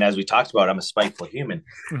 And as we talked about, I'm a spiteful human,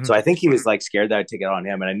 Hmm. so I think he was like scared that I'd take it on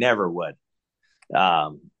him, and I never would.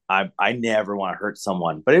 I never want to hurt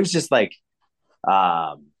someone, but it was just like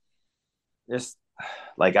um, just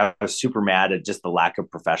like I was super mad at just the lack of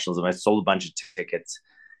professionalism. I sold a bunch of tickets,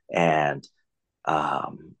 and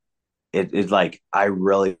um, it like I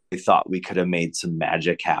really thought we could have made some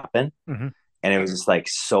magic happen, Hmm. and it was just like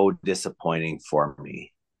so disappointing for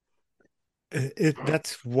me.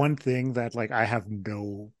 That's one thing that like I have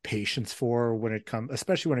no patience for when it comes,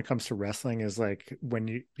 especially when it comes to wrestling, is like when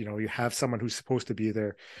you have someone who's supposed to be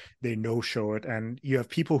there, they no show it, and you have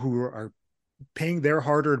people who are paying their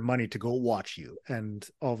hard-earned money to go watch you, and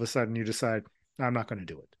all of a sudden you decide I'm not going to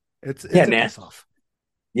do it. Yeah, It's a man. piss off.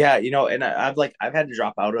 Yeah, and I've had to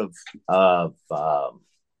drop out of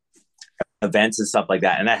events and stuff like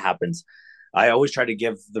that, and that happens. I always try to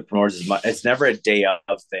give the promoters as much. It's never a day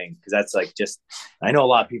of thing because that's like just. I know a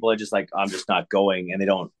lot of people are just like I'm just not going, and they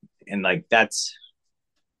don't, and like that's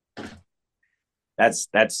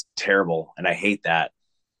terrible, and I hate that.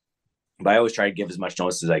 But I always try to give as much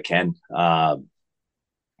notice as I can.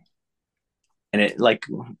 And it like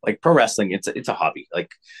pro wrestling, it's a hobby.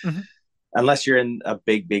 Like Mm-hmm. unless you're in a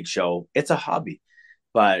big show, it's a hobby.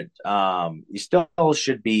 But you still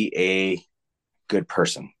should be a good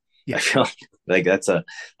person. I Yeah, feel like that's a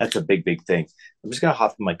big thing. I'm just gonna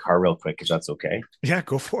hop in my car real quick if that's okay. yeah,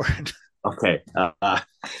 go for it. Okay. Uh,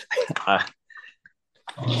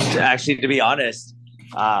 Actually, to be honest,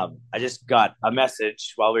 I just got a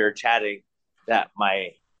message while we were chatting that my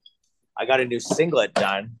I got a new singlet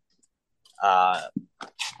done uh,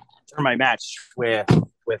 for my match with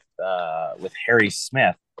Harry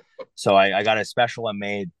Smith. So I got a special one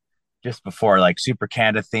made just before, like Super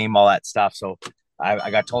Canada theme, all that stuff. So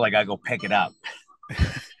I got told I gotta go pick it up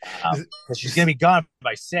because she's gonna be gone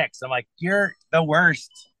by 6. I'm like, you're the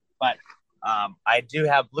worst, but I do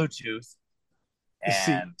have Bluetooth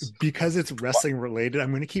See, and because it's wrestling related,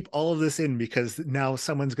 I'm going to keep all of this in because now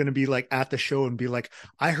someone's going to be like at the show and be like,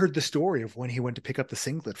 I heard the story of when he went to pick up the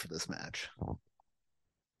singlet for this match.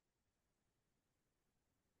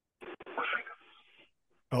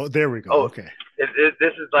 Oh, there we go. Oh, Okay. this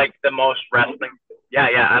is like the most wrestling. Yeah,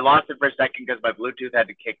 yeah. I lost it for a second because my Bluetooth had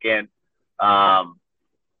to kick in. Um,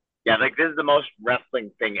 yeah, like this is the most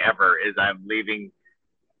wrestling thing ever. Is I'm leaving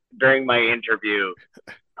during my interview,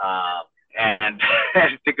 uh, and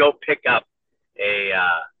to go pick up a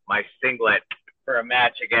my singlet for a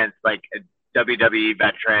match against like a WWE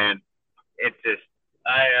veteran. It's just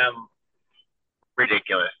I am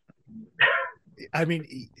ridiculous. I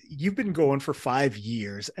mean, you've been going for 5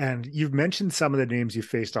 years, and you've mentioned some of the names you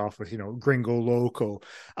faced off with. Gringo Loco,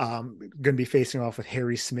 going to be facing off with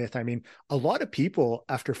Harry Smith. I mean, a lot of people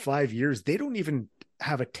after 5 years, they don't even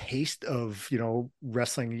have a taste of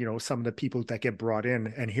wrestling. Some of the people that get brought in,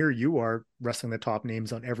 and here you are wrestling the top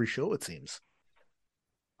names on every show. It seems.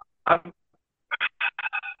 I'm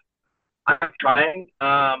I'm trying.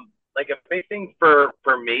 Like a big thing for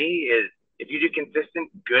me is if you do consistent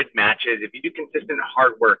good matches, if you do consistent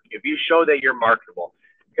hard work, if you show that you're marketable.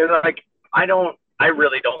 Because like I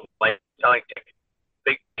really don't like selling tickets.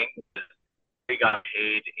 Big thing is we got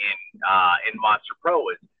paid in Monster Pro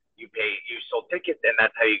is you sold tickets and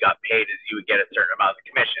that's how you got paid is you would get a certain amount of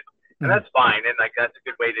commission. And Mm-hmm. that's fine and like that's a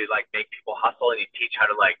good way to like make people hustle and you teach how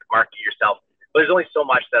to like market yourself. But there's only so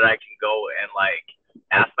much that I can go and like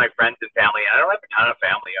ask my friends and family. I don't have a ton of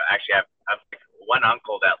family. Actually, I have like one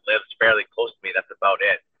uncle that lives fairly close to me. That's about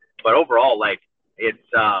it. But overall, like it's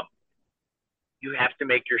you have to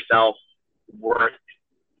make yourself worth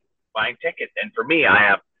buying tickets. And for me, I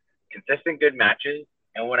have consistent good matches.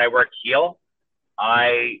 And when I work heel,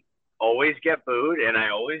 I always get booed and I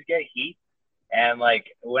always get heat. And like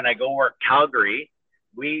when I go work Calgary,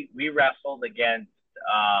 we wrestled against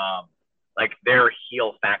like their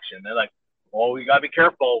heel faction. They're like, "Oh, you gotta be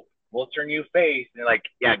careful. We'll turn you face." And they're like,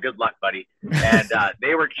 "Yeah, good luck, buddy." And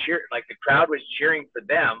they were cheering, like the crowd was cheering for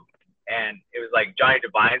them, and it was like Johnny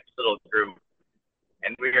Devine's little group,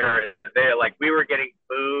 and we were there, like we were getting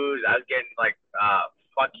booze. I was getting like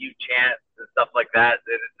 "fuck you" chants and stuff like that.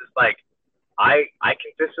 And it's just like I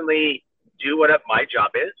consistently do what my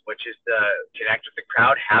job is, which is to connect with the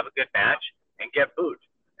crowd, have a good match, and get booed.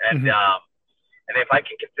 And Mm-hmm. and if I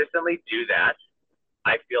can consistently do that,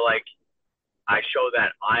 I feel like I show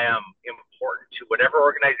that I am important to whatever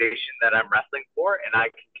organization that I'm wrestling for, and I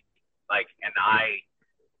can like, and I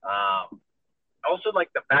also like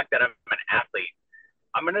the fact that I'm an athlete.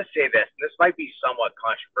 I'm gonna say this, and this might be somewhat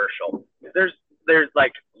controversial. There's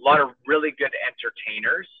like a lot of really good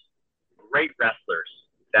entertainers, great wrestlers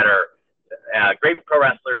that are great pro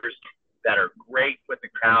wrestlers that are great with the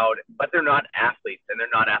crowd, but they're not athletes and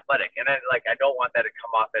they're not athletic. And I don't want that to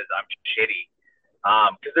come off as I'm shitty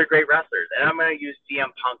because they're great wrestlers. And I'm going to use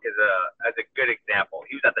CM Punk as a good example.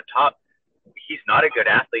 He was at the top. He's not a good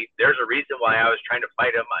athlete. There's a reason why I was trying to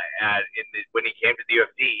fight him when he came to the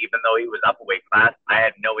UFC, even though he was up a weight class. I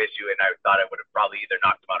had no issue, and I thought I would have probably either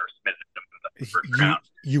knocked him out or submitted him in the first You round.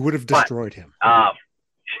 you would have But destroyed him. um,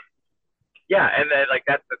 Yeah, and then like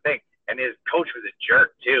that's the thing. And his coach was a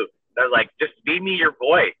jerk too. They're like, just be me your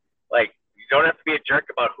boy. Like you don't have to be a jerk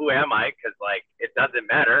about who am I, because like it doesn't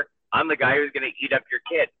matter. I'm the guy who's gonna eat up your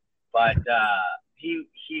kid. But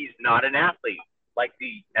he's not an athlete. Like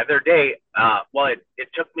the other day, well, it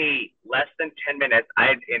took me less than 10 minutes.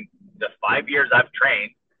 In the 5 years I've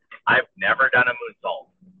trained, I've never done a moonsault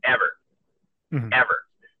ever, ever.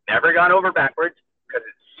 Never gone over backwards because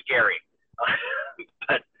it's scary.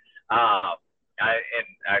 But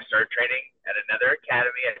I started training at another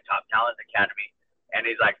academy, at Top Talent Academy, and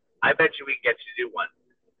he's like, I bet you we can get you to do one.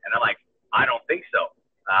 And I'm like, I don't think so.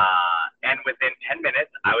 And within 10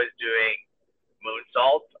 minutes, I was doing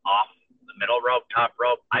moonsaults off the middle rope, top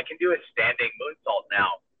rope. I can do a standing moonsault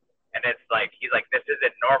now. And it's like, he's like, this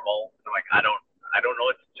isn't normal. And I'm like, I don't know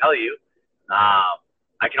what to tell you.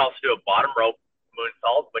 I can also do a bottom rope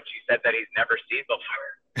moonsault, which he said that he's never seen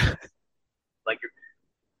before. Like,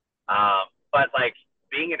 but like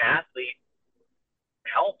being an athlete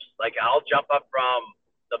helps. Like I'll jump up from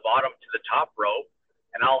the bottom to the top rope,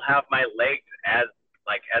 and I'll have my legs as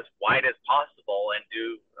wide as possible and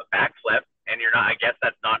do a backflip. And you're not. I guess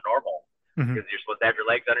that's not normal because you're supposed to have your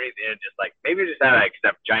legs underneath. And just like maybe just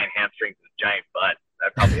have giant hamstrings and a giant butt.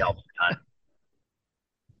 That probably helps a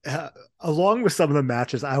ton. Along with some of the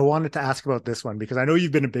matches, I wanted to ask about this one because I know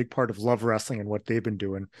you've been a big part of Love Wrestling and what they've been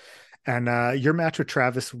doing. And your match with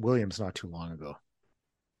Travis Williams not too long ago.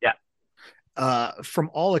 Yeah. From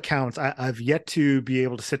all accounts, I've yet to be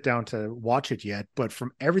able to sit down to watch it yet, but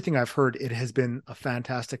from everything I've heard, it has been a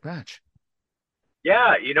fantastic match.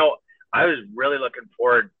 Yeah, I was really looking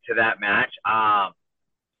forward to that match.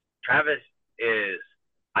 Travis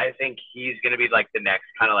I think he's going to be like the next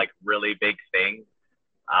kind of like really big thing.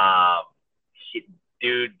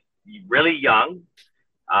 Dude, really young.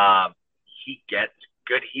 He gets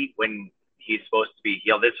good heat when he's supposed to be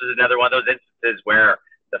heel. This was another one of those instances where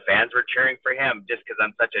the fans were cheering for him just because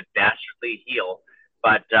I'm such a dastardly heel.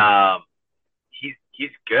 But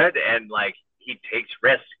he's good, and like he takes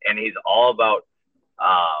risks, and he's all about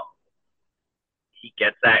he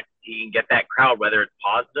can get that crowd, whether it's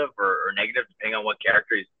positive or negative, depending on what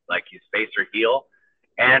character he's face or heel.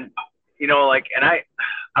 And and I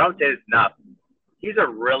don't say this enough. He's a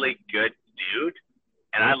really good dude,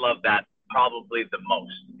 and I love that probably the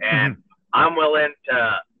most. And I'm willing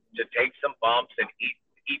to take some bumps and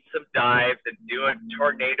eat some dives and do a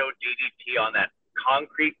tornado DDT on that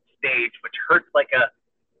concrete stage, which hurts like a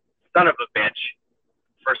son of a bitch,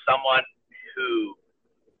 for someone who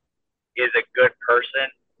is a good person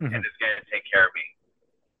and is going to take care of me.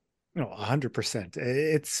 No, 100%.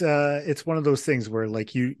 It's one of those things where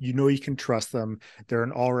like you can trust them. They're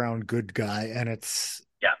an all around good guy, and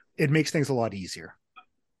it makes things a lot easier.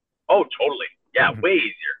 Oh, totally. Yeah, way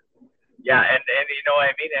easier. Yeah, and you know what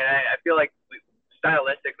I mean. And I feel like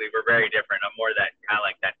stylistically we're very different. I'm more that kind of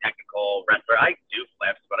like that technical wrestler. I do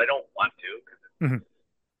flips, but I don't want to because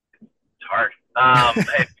it's hard.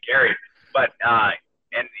 It's scary. But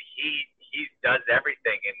and he does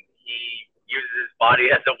everything, and he uses his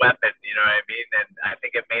body as a weapon, you know what I mean? And I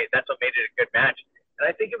think that's what made it a good match. And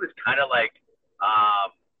I think it was kind of like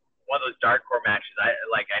one of those dark core matches.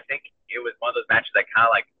 I think it was one of those matches that kind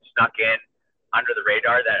of like snuck in under the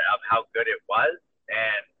radar of how good it was.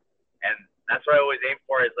 And that's what I always aim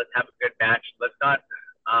for, is let's have a good match. Let's not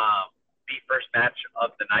be first match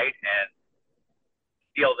of the night and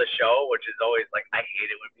steal the show, which is always like, I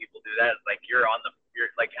hate it when people do that. It's like you're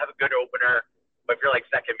like, have a good opener. But if you're like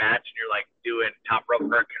second match and you're like doing top rope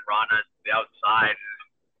Hurricane Rana to the outside and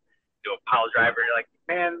do a pile driver, you're like,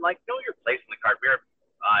 man, like know your place in the card. We're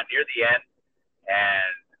near the end,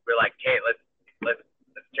 and we're like, okay, let's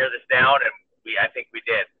tear this down, and I think we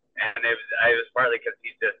did. And it was partly because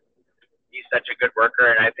he's such a good worker,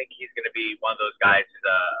 and I think he's going to be one of those guys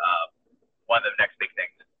who's one of the next big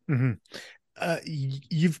things.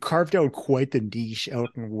 You've carved out quite the niche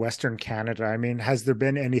out in Western Canada. I mean, has there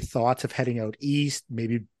been any thoughts of heading out east,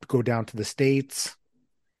 maybe go down to the States?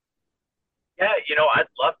 Yeah,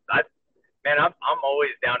 I'm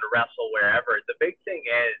always down to wrestle wherever. The big thing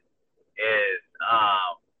is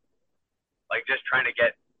like just trying to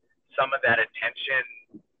get some of that attention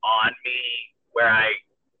on me where I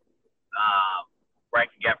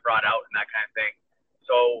can get brought out and that kind of thing.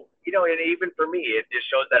 So, and even for me, it just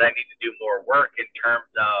shows that I need to do more work in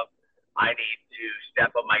terms of I need to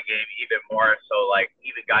step up my game even more. So, like,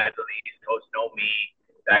 even guys on the East Coast know me,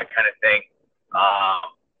 that kind of thing.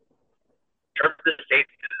 In terms of the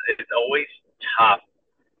States, it's always tough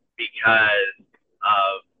because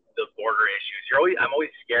of the border issues. I'm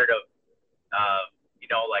always scared of,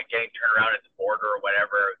 like getting turned around at the border or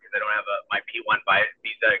whatever because I don't have my P1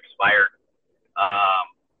 visa expired.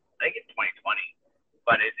 I think it's 2020.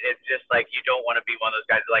 But it's just like you don't want to be one of those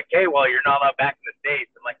guys like, hey, well, you're not allowed back in the States.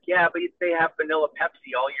 I'm like, yeah, but they have vanilla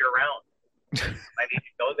Pepsi all year round. I need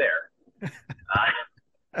to go there.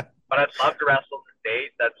 But I'd love to wrestle in the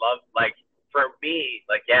States. I'd love, like, for me,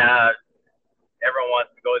 like, yeah, everyone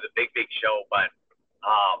wants to go to the big show, but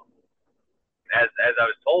as I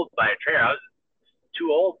was told by a trainer, I was too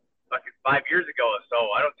old fucking 5 years ago,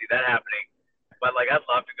 so I don't see that happening. But like, I'd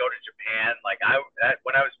love to go to Japan. Like,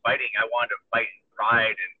 when I was fighting, I wanted to fight in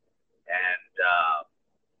Pride and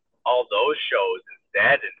all those shows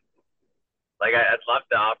instead. And like, I'd love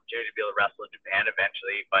the opportunity to be able to wrestle in Japan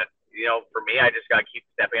eventually. But you know, for me, I just got to keep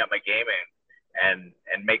stepping up my game and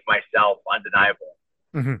make myself undeniable.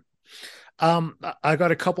 Mm-hmm. I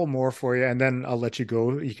got a couple more for you, and then I'll let you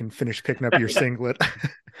go. You can finish picking up your singlet.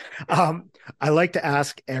 I like to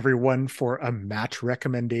ask everyone for a match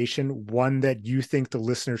recommendation, one that you think the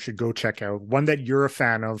listener should go check out, one that you're a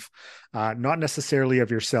fan of, not necessarily of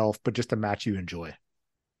yourself, but just a match you enjoy.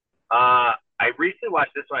 I recently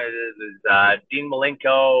watched this one. It is Dean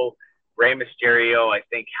Malenko, Rey Mysterio, I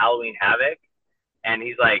think Halloween Havoc, and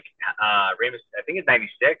he's like Rey. I think it's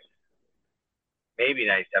 96. Maybe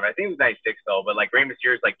 97. I think it was 96 though, but like Rey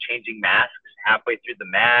Mysterio is like changing masks halfway through the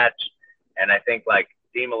match. And I think like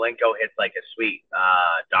Dean Malenko hits like a sweet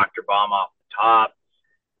Dr. Bomb off the top.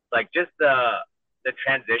 Like just the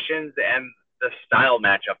transitions and the style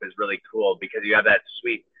matchup is really cool because you have that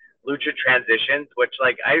sweet lucha transitions, which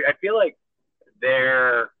like I feel like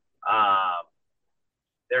their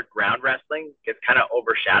ground wrestling gets kind of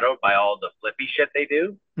overshadowed by all the flippy shit they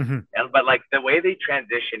do. Mm-hmm. But like the way they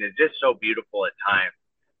transition is just so beautiful at times,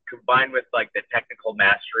 combined with like the technical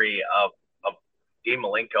mastery of Dean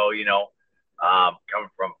Malenko, you know, coming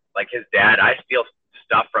from like his dad. I steal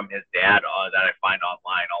stuff from his dad that I find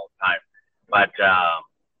online all the time. But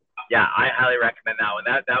yeah, I highly recommend that one.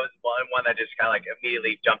 That was one that just kind of like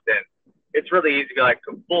immediately jumped in. It's really easy to be like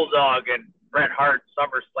Bulldog and Bret Hart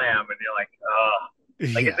SummerSlam, and you're like,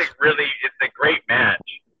 like yeah. It's a great match.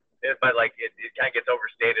 But like it kind of gets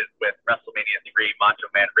overstated with WrestleMania 3, Macho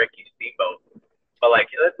Man Ricky Steamboat. But like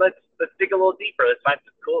let's dig a little deeper. Let's find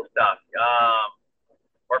some cool stuff.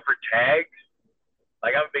 Or for tags,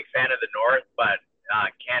 like I'm a big fan of the North, but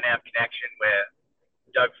Can-Am Connection with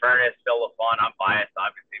Doug Furnas, Phil LaFon. I'm biased,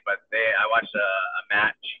 obviously, but I watched a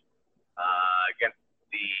match against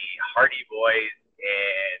the Hardy Boys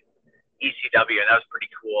in ECW, and that was pretty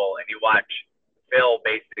cool. And you watch Phil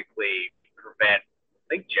basically prevent, I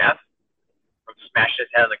think, Jeff from smashing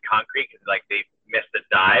his head on the concrete because like they missed a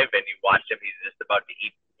dive, and you watch him, he's just about to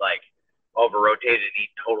eat, like over rotated and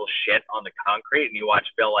eat total shit on the concrete, and you watch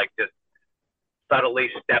Phil like just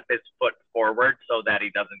subtly step his foot forward so that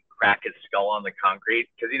he doesn't crack his skull on the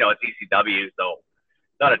concrete because you know it's ECW, so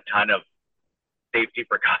not a ton of safety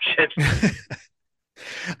precautions.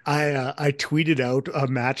 I tweeted out a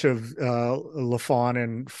match of LaFon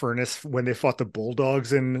and Furnas when they fought the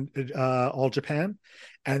Bulldogs in All Japan,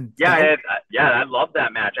 and I love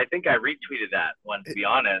that match. I think I retweeted that one, to be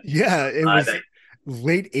honest. Yeah, it was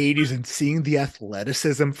late 80s, and seeing the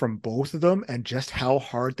athleticism from both of them and just how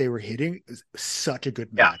hard they were hitting is such a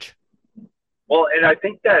good match. Well, and I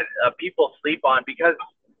think that people sleep on because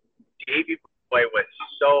Davey Boy was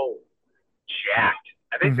so jacked.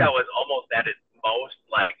 I think that was almost at his most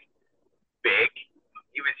like big.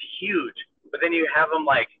 He was huge, but then you have him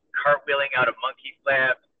like cartwheeling out a monkey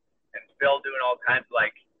flip and Phil doing all kinds of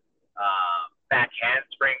like back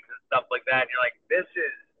handsprings and stuff like that. And you're like, this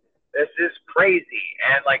is crazy.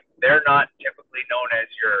 And like they're not typically known as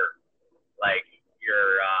your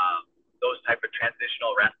those type of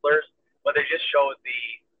transitional wrestlers, but they just show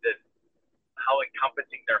the how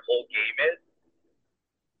encompassing their whole game is.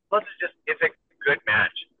 Plus, it's a good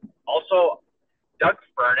match. Also, Doug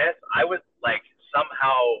Furnas, I would like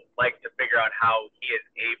somehow like to figure out how he is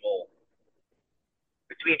able,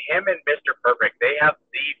 between him and Mr. Perfect, they have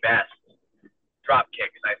the best drop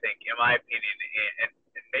kicks, I think, in my opinion, and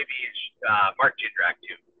maybe Mark Jindrak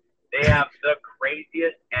too. They have the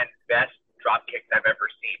craziest and best drop kicks I've ever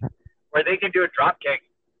seen, where they can do a drop kick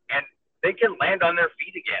and they can land on their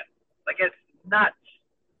feet again. Like, it's nuts.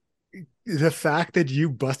 The fact that you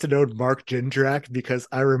busted out Mark Jindrak, because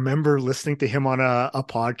I remember listening to him on a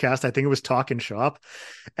podcast, I think it was Talking Shop,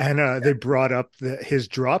 and they brought up his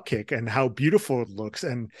drop kick and how beautiful it looks.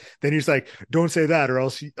 And then he's like, don't say that or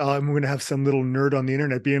else I'm going to have some little nerd on the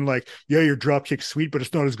internet being like, yeah, your drop kick's sweet, but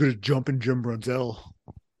it's not as good as Jumpin' Jim Brunzell.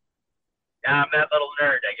 Yeah, I'm that little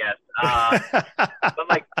nerd, I guess. But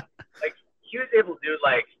like he was able to do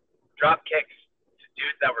like drop kicks to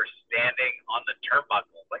dudes that were standing on the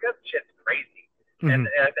turnbuckle. Like, that shit's crazy. Mm-hmm. And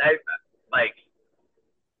I like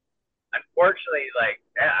unfortunately, like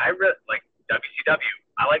I really like WCW.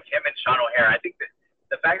 I like him and Sean O'Hare. I think that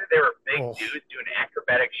the fact that they were big Oh, dudes doing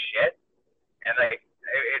acrobatic shit, and like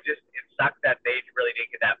it sucked that they really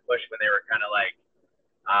didn't get that push when they were kind of like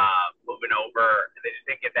moving over, and they just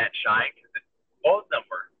didn't get that shine because both of them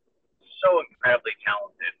were so incredibly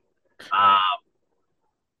talented. Um,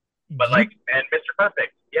 but you like, and Mr.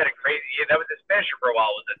 Perfect, he had a crazy. That was his finisher for a while.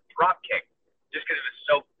 Was a drop kick, just because it was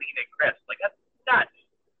so clean and crisp. Like that's nuts.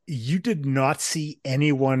 you did not see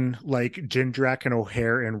anyone like Jindrak and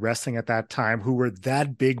O'Hare in wrestling at that time who were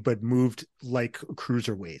that big but moved like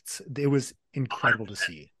cruiserweights. It was incredible to 100%.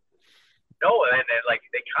 see. No, and like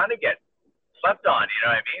they kind of get slept on. You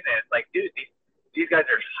know what I mean? And it's like, dude, these guys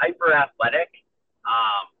are hyper athletic.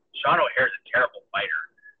 Sean O'Hare's a terrible fighter,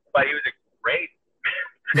 but he was a great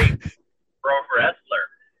pro wrestler.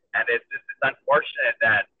 And it's unfortunate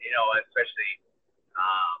that especially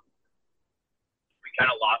we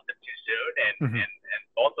kind of lost him too soon, Mhm. and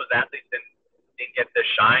both those athletes didn't get the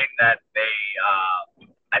shine that they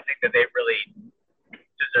I think that they really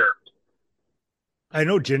deserved. I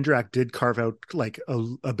know Jindrak did carve out like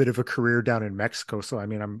a bit of a career down in Mexico, so I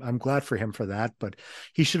mean, I'm glad for him for that. But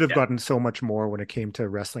he should have Yeah, gotten so much more when it came to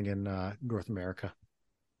wrestling in North America.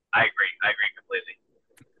 I agree. I agree completely.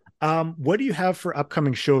 What do you have for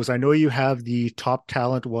upcoming shows? I know you have the Top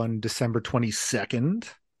Talent one December 22nd.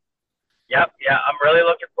 Yep, yeah, I'm really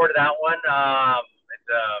looking forward to that one. It's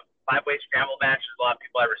a five-way scramble match. There's a lot of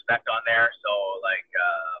people I respect on there, so like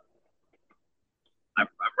I'm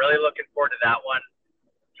really looking forward to that one.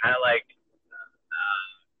 Kind of like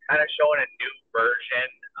kind of showing a new version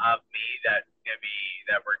of me that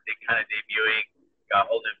we're kind of debuting. Got a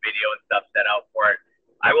whole new video and stuff set out for it.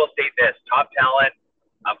 I will say this: Top Talent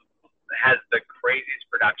um, has the craziest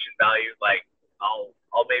production value. Like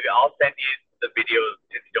I'll send you the video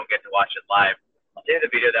since you don't get to watch it live. I'll send you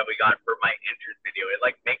the video that we got for my entrance video. It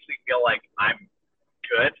like makes me feel like I'm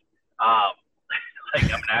good. Um, like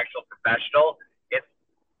I'm an actual professional. It's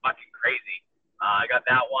fucking crazy. I got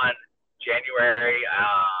that one January.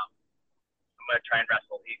 I'm gonna try and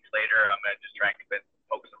wrestle Heath Slater. I'm gonna just try and convince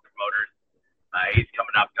folks and promoters. He's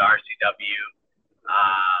coming up to RCW.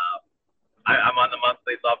 I'm on the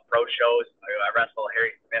monthly Love Pro shows. I wrestle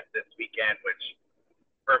Harry Smith this weekend, which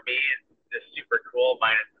for me is just super cool.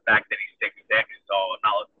 Minus the fact that he's 6'6", so I'm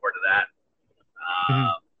not looking forward to that.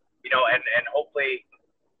 Mhm. And hopefully,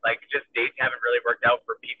 like just dates haven't really worked out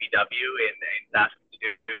for PPW in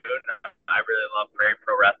Saskatoon. I really love Prairie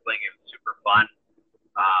Pro Wrestling. It was super fun.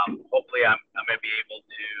 Hopefully, I'm gonna be able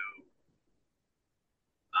to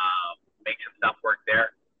make some stuff work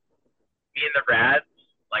there. Me and the Rads,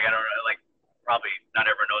 like I don't know, like probably not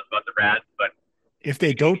everyone knows about the Rads, but If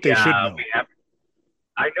they don't, they should know. we have.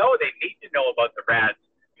 I know they need to know about the Rads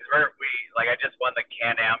because I just won the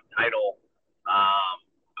Can-Am title,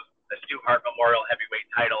 the Stu Hart Memorial Heavyweight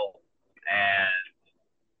title, and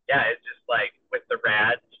yeah, it's just like with the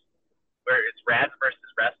Rads, where it's Rads versus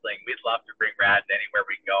wrestling. We'd love to bring Rads anywhere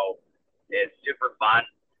we go. It's super fun,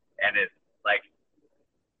 and it's like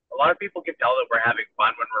a lot of people can tell that we're having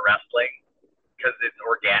fun when we're wrestling because it's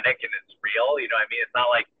organic and it's real. You know what I mean? It's not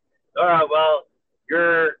like, oh, well,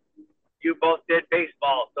 you both did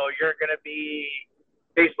baseball, so you're gonna be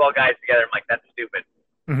baseball guys together. I'm like, that's stupid.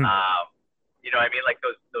 Mhm. You know what I mean? Like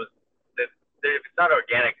if it's not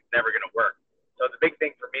organic, it's never gonna work. So the big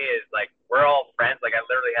thing for me is like we're all friends. Like I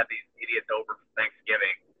literally had these idiots over for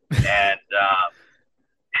Thanksgiving, and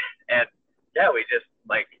yeah, we just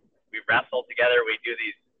like we wrestle together. We do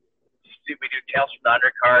Tales from the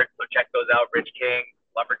Undercard, so check those out. Rich King,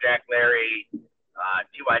 Lumberjack Larry,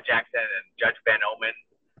 T.Y. Jackson, and Judge Ben Omen.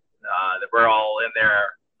 That we're all in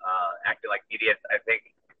there acting like idiots. I think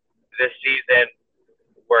this season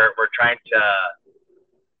we're trying to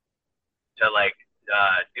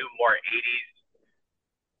do more 80s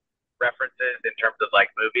references in terms of like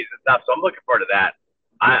movies and stuff. So I'm looking forward to that.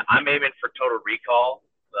 I'm aiming for Total Recall.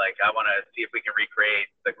 Like I want to see if we can recreate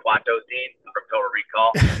the Quato scene from Total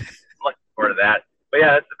Recall. I'm looking forward to that. But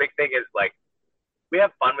yeah, that's the big thing is like we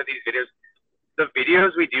have fun with these videos. The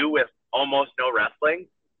videos we do with almost no wrestling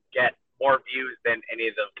get more views than any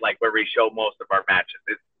of the like where we show most of our matches.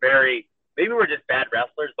 It's very maybe we're just bad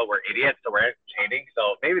wrestlers, but we're idiots, so we're entertaining.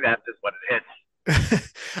 So maybe that's just what it is.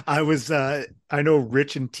 I know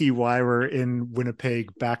Rich and TY were in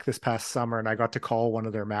Winnipeg back this past summer, and I got to call one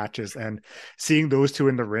of their matches, and seeing those two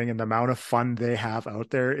in the ring and the amount of fun they have out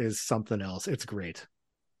there is something else. It's great.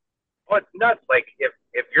 Well, it's nuts. Like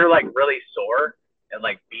if you're like really sore and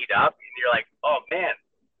like beat up, and you're like, oh man,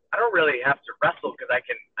 I don't really have to wrestle because I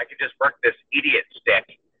can just work this idiot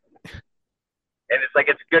stick. And it's like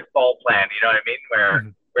it's a good fall plan, you know what I mean? Where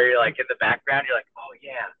Mhm. where you're like in the background, you're like, oh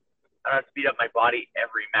yeah, I don't have to beat up my body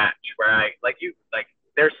every match. Where I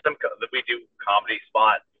there's some that we do comedy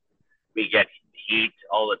spots, we get heat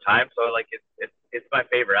all the time, so like it's my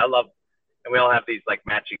favorite. I love, and we all have these like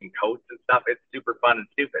matching coats and stuff. It's super fun and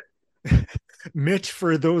stupid. Mitch,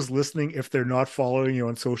 for those listening, if they're not following you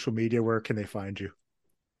on social media, where can they find you?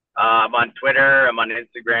 I'm on Twitter. I'm on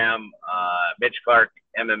Instagram. Mitch Clark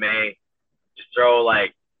MMA. Just throw a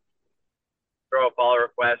follow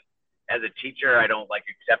request. As a teacher, I don't like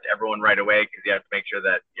accept everyone right away because you have to make sure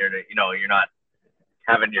that you're not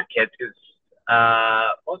having your kids, because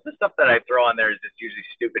most of the stuff that I throw on there is just usually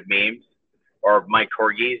stupid memes or my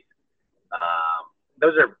corgis.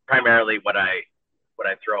 Those are primarily what I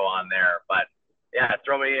throw on there. But yeah,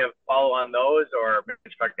 throw me a follow on those, or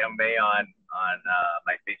Mitch Clark MMA on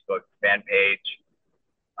my Facebook fan page.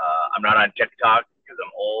 I'm not on TikTok because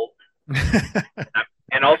I'm old,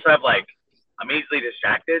 and also I'm easily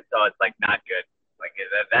distracted, so it's like not good. Like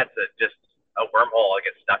that's just a wormhole I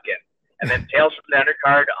get stuck in. And then Tales from the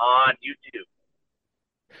Undercard on YouTube.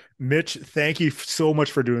 Mitch, thank you so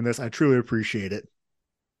much for doing this. I truly appreciate it.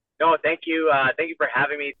 No, thank you. Thank you for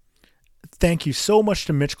having me. Thank you so much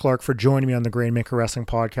to Mitch Clark for joining me on the Grainmaker Wrestling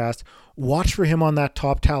Podcast. Watch for him on that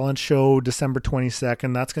Top Talent show December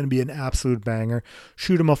 22nd. That's going to be an absolute banger.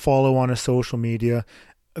 Shoot him a follow on his social media.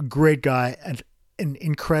 A great guy and an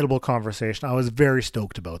incredible conversation. I was very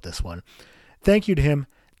stoked about this one. Thank you to him.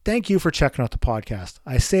 Thank you for checking out the podcast.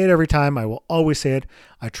 I say it every time. I will always say it.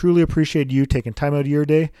 I truly appreciate you taking time out of your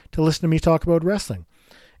day to listen to me talk about wrestling.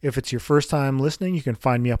 If it's your first time listening, you can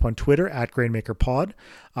find me up on Twitter at GrainmakerPod.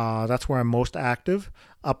 That's where I'm most active.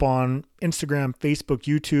 Up on Instagram, Facebook,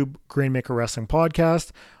 YouTube, Grainmaker Wrestling Podcast.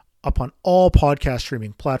 Up on all podcast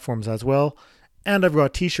streaming platforms as well. And I've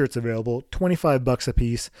got t-shirts available, $25 a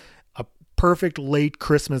piece. A perfect late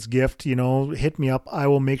Christmas gift. Hit me up. I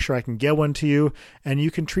will make sure I can get one to you. And you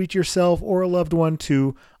can treat yourself or a loved one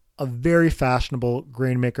to a very fashionable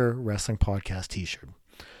Grainmaker Wrestling Podcast t-shirt.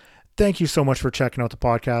 Thank you so much for checking out the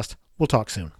podcast. We'll talk soon.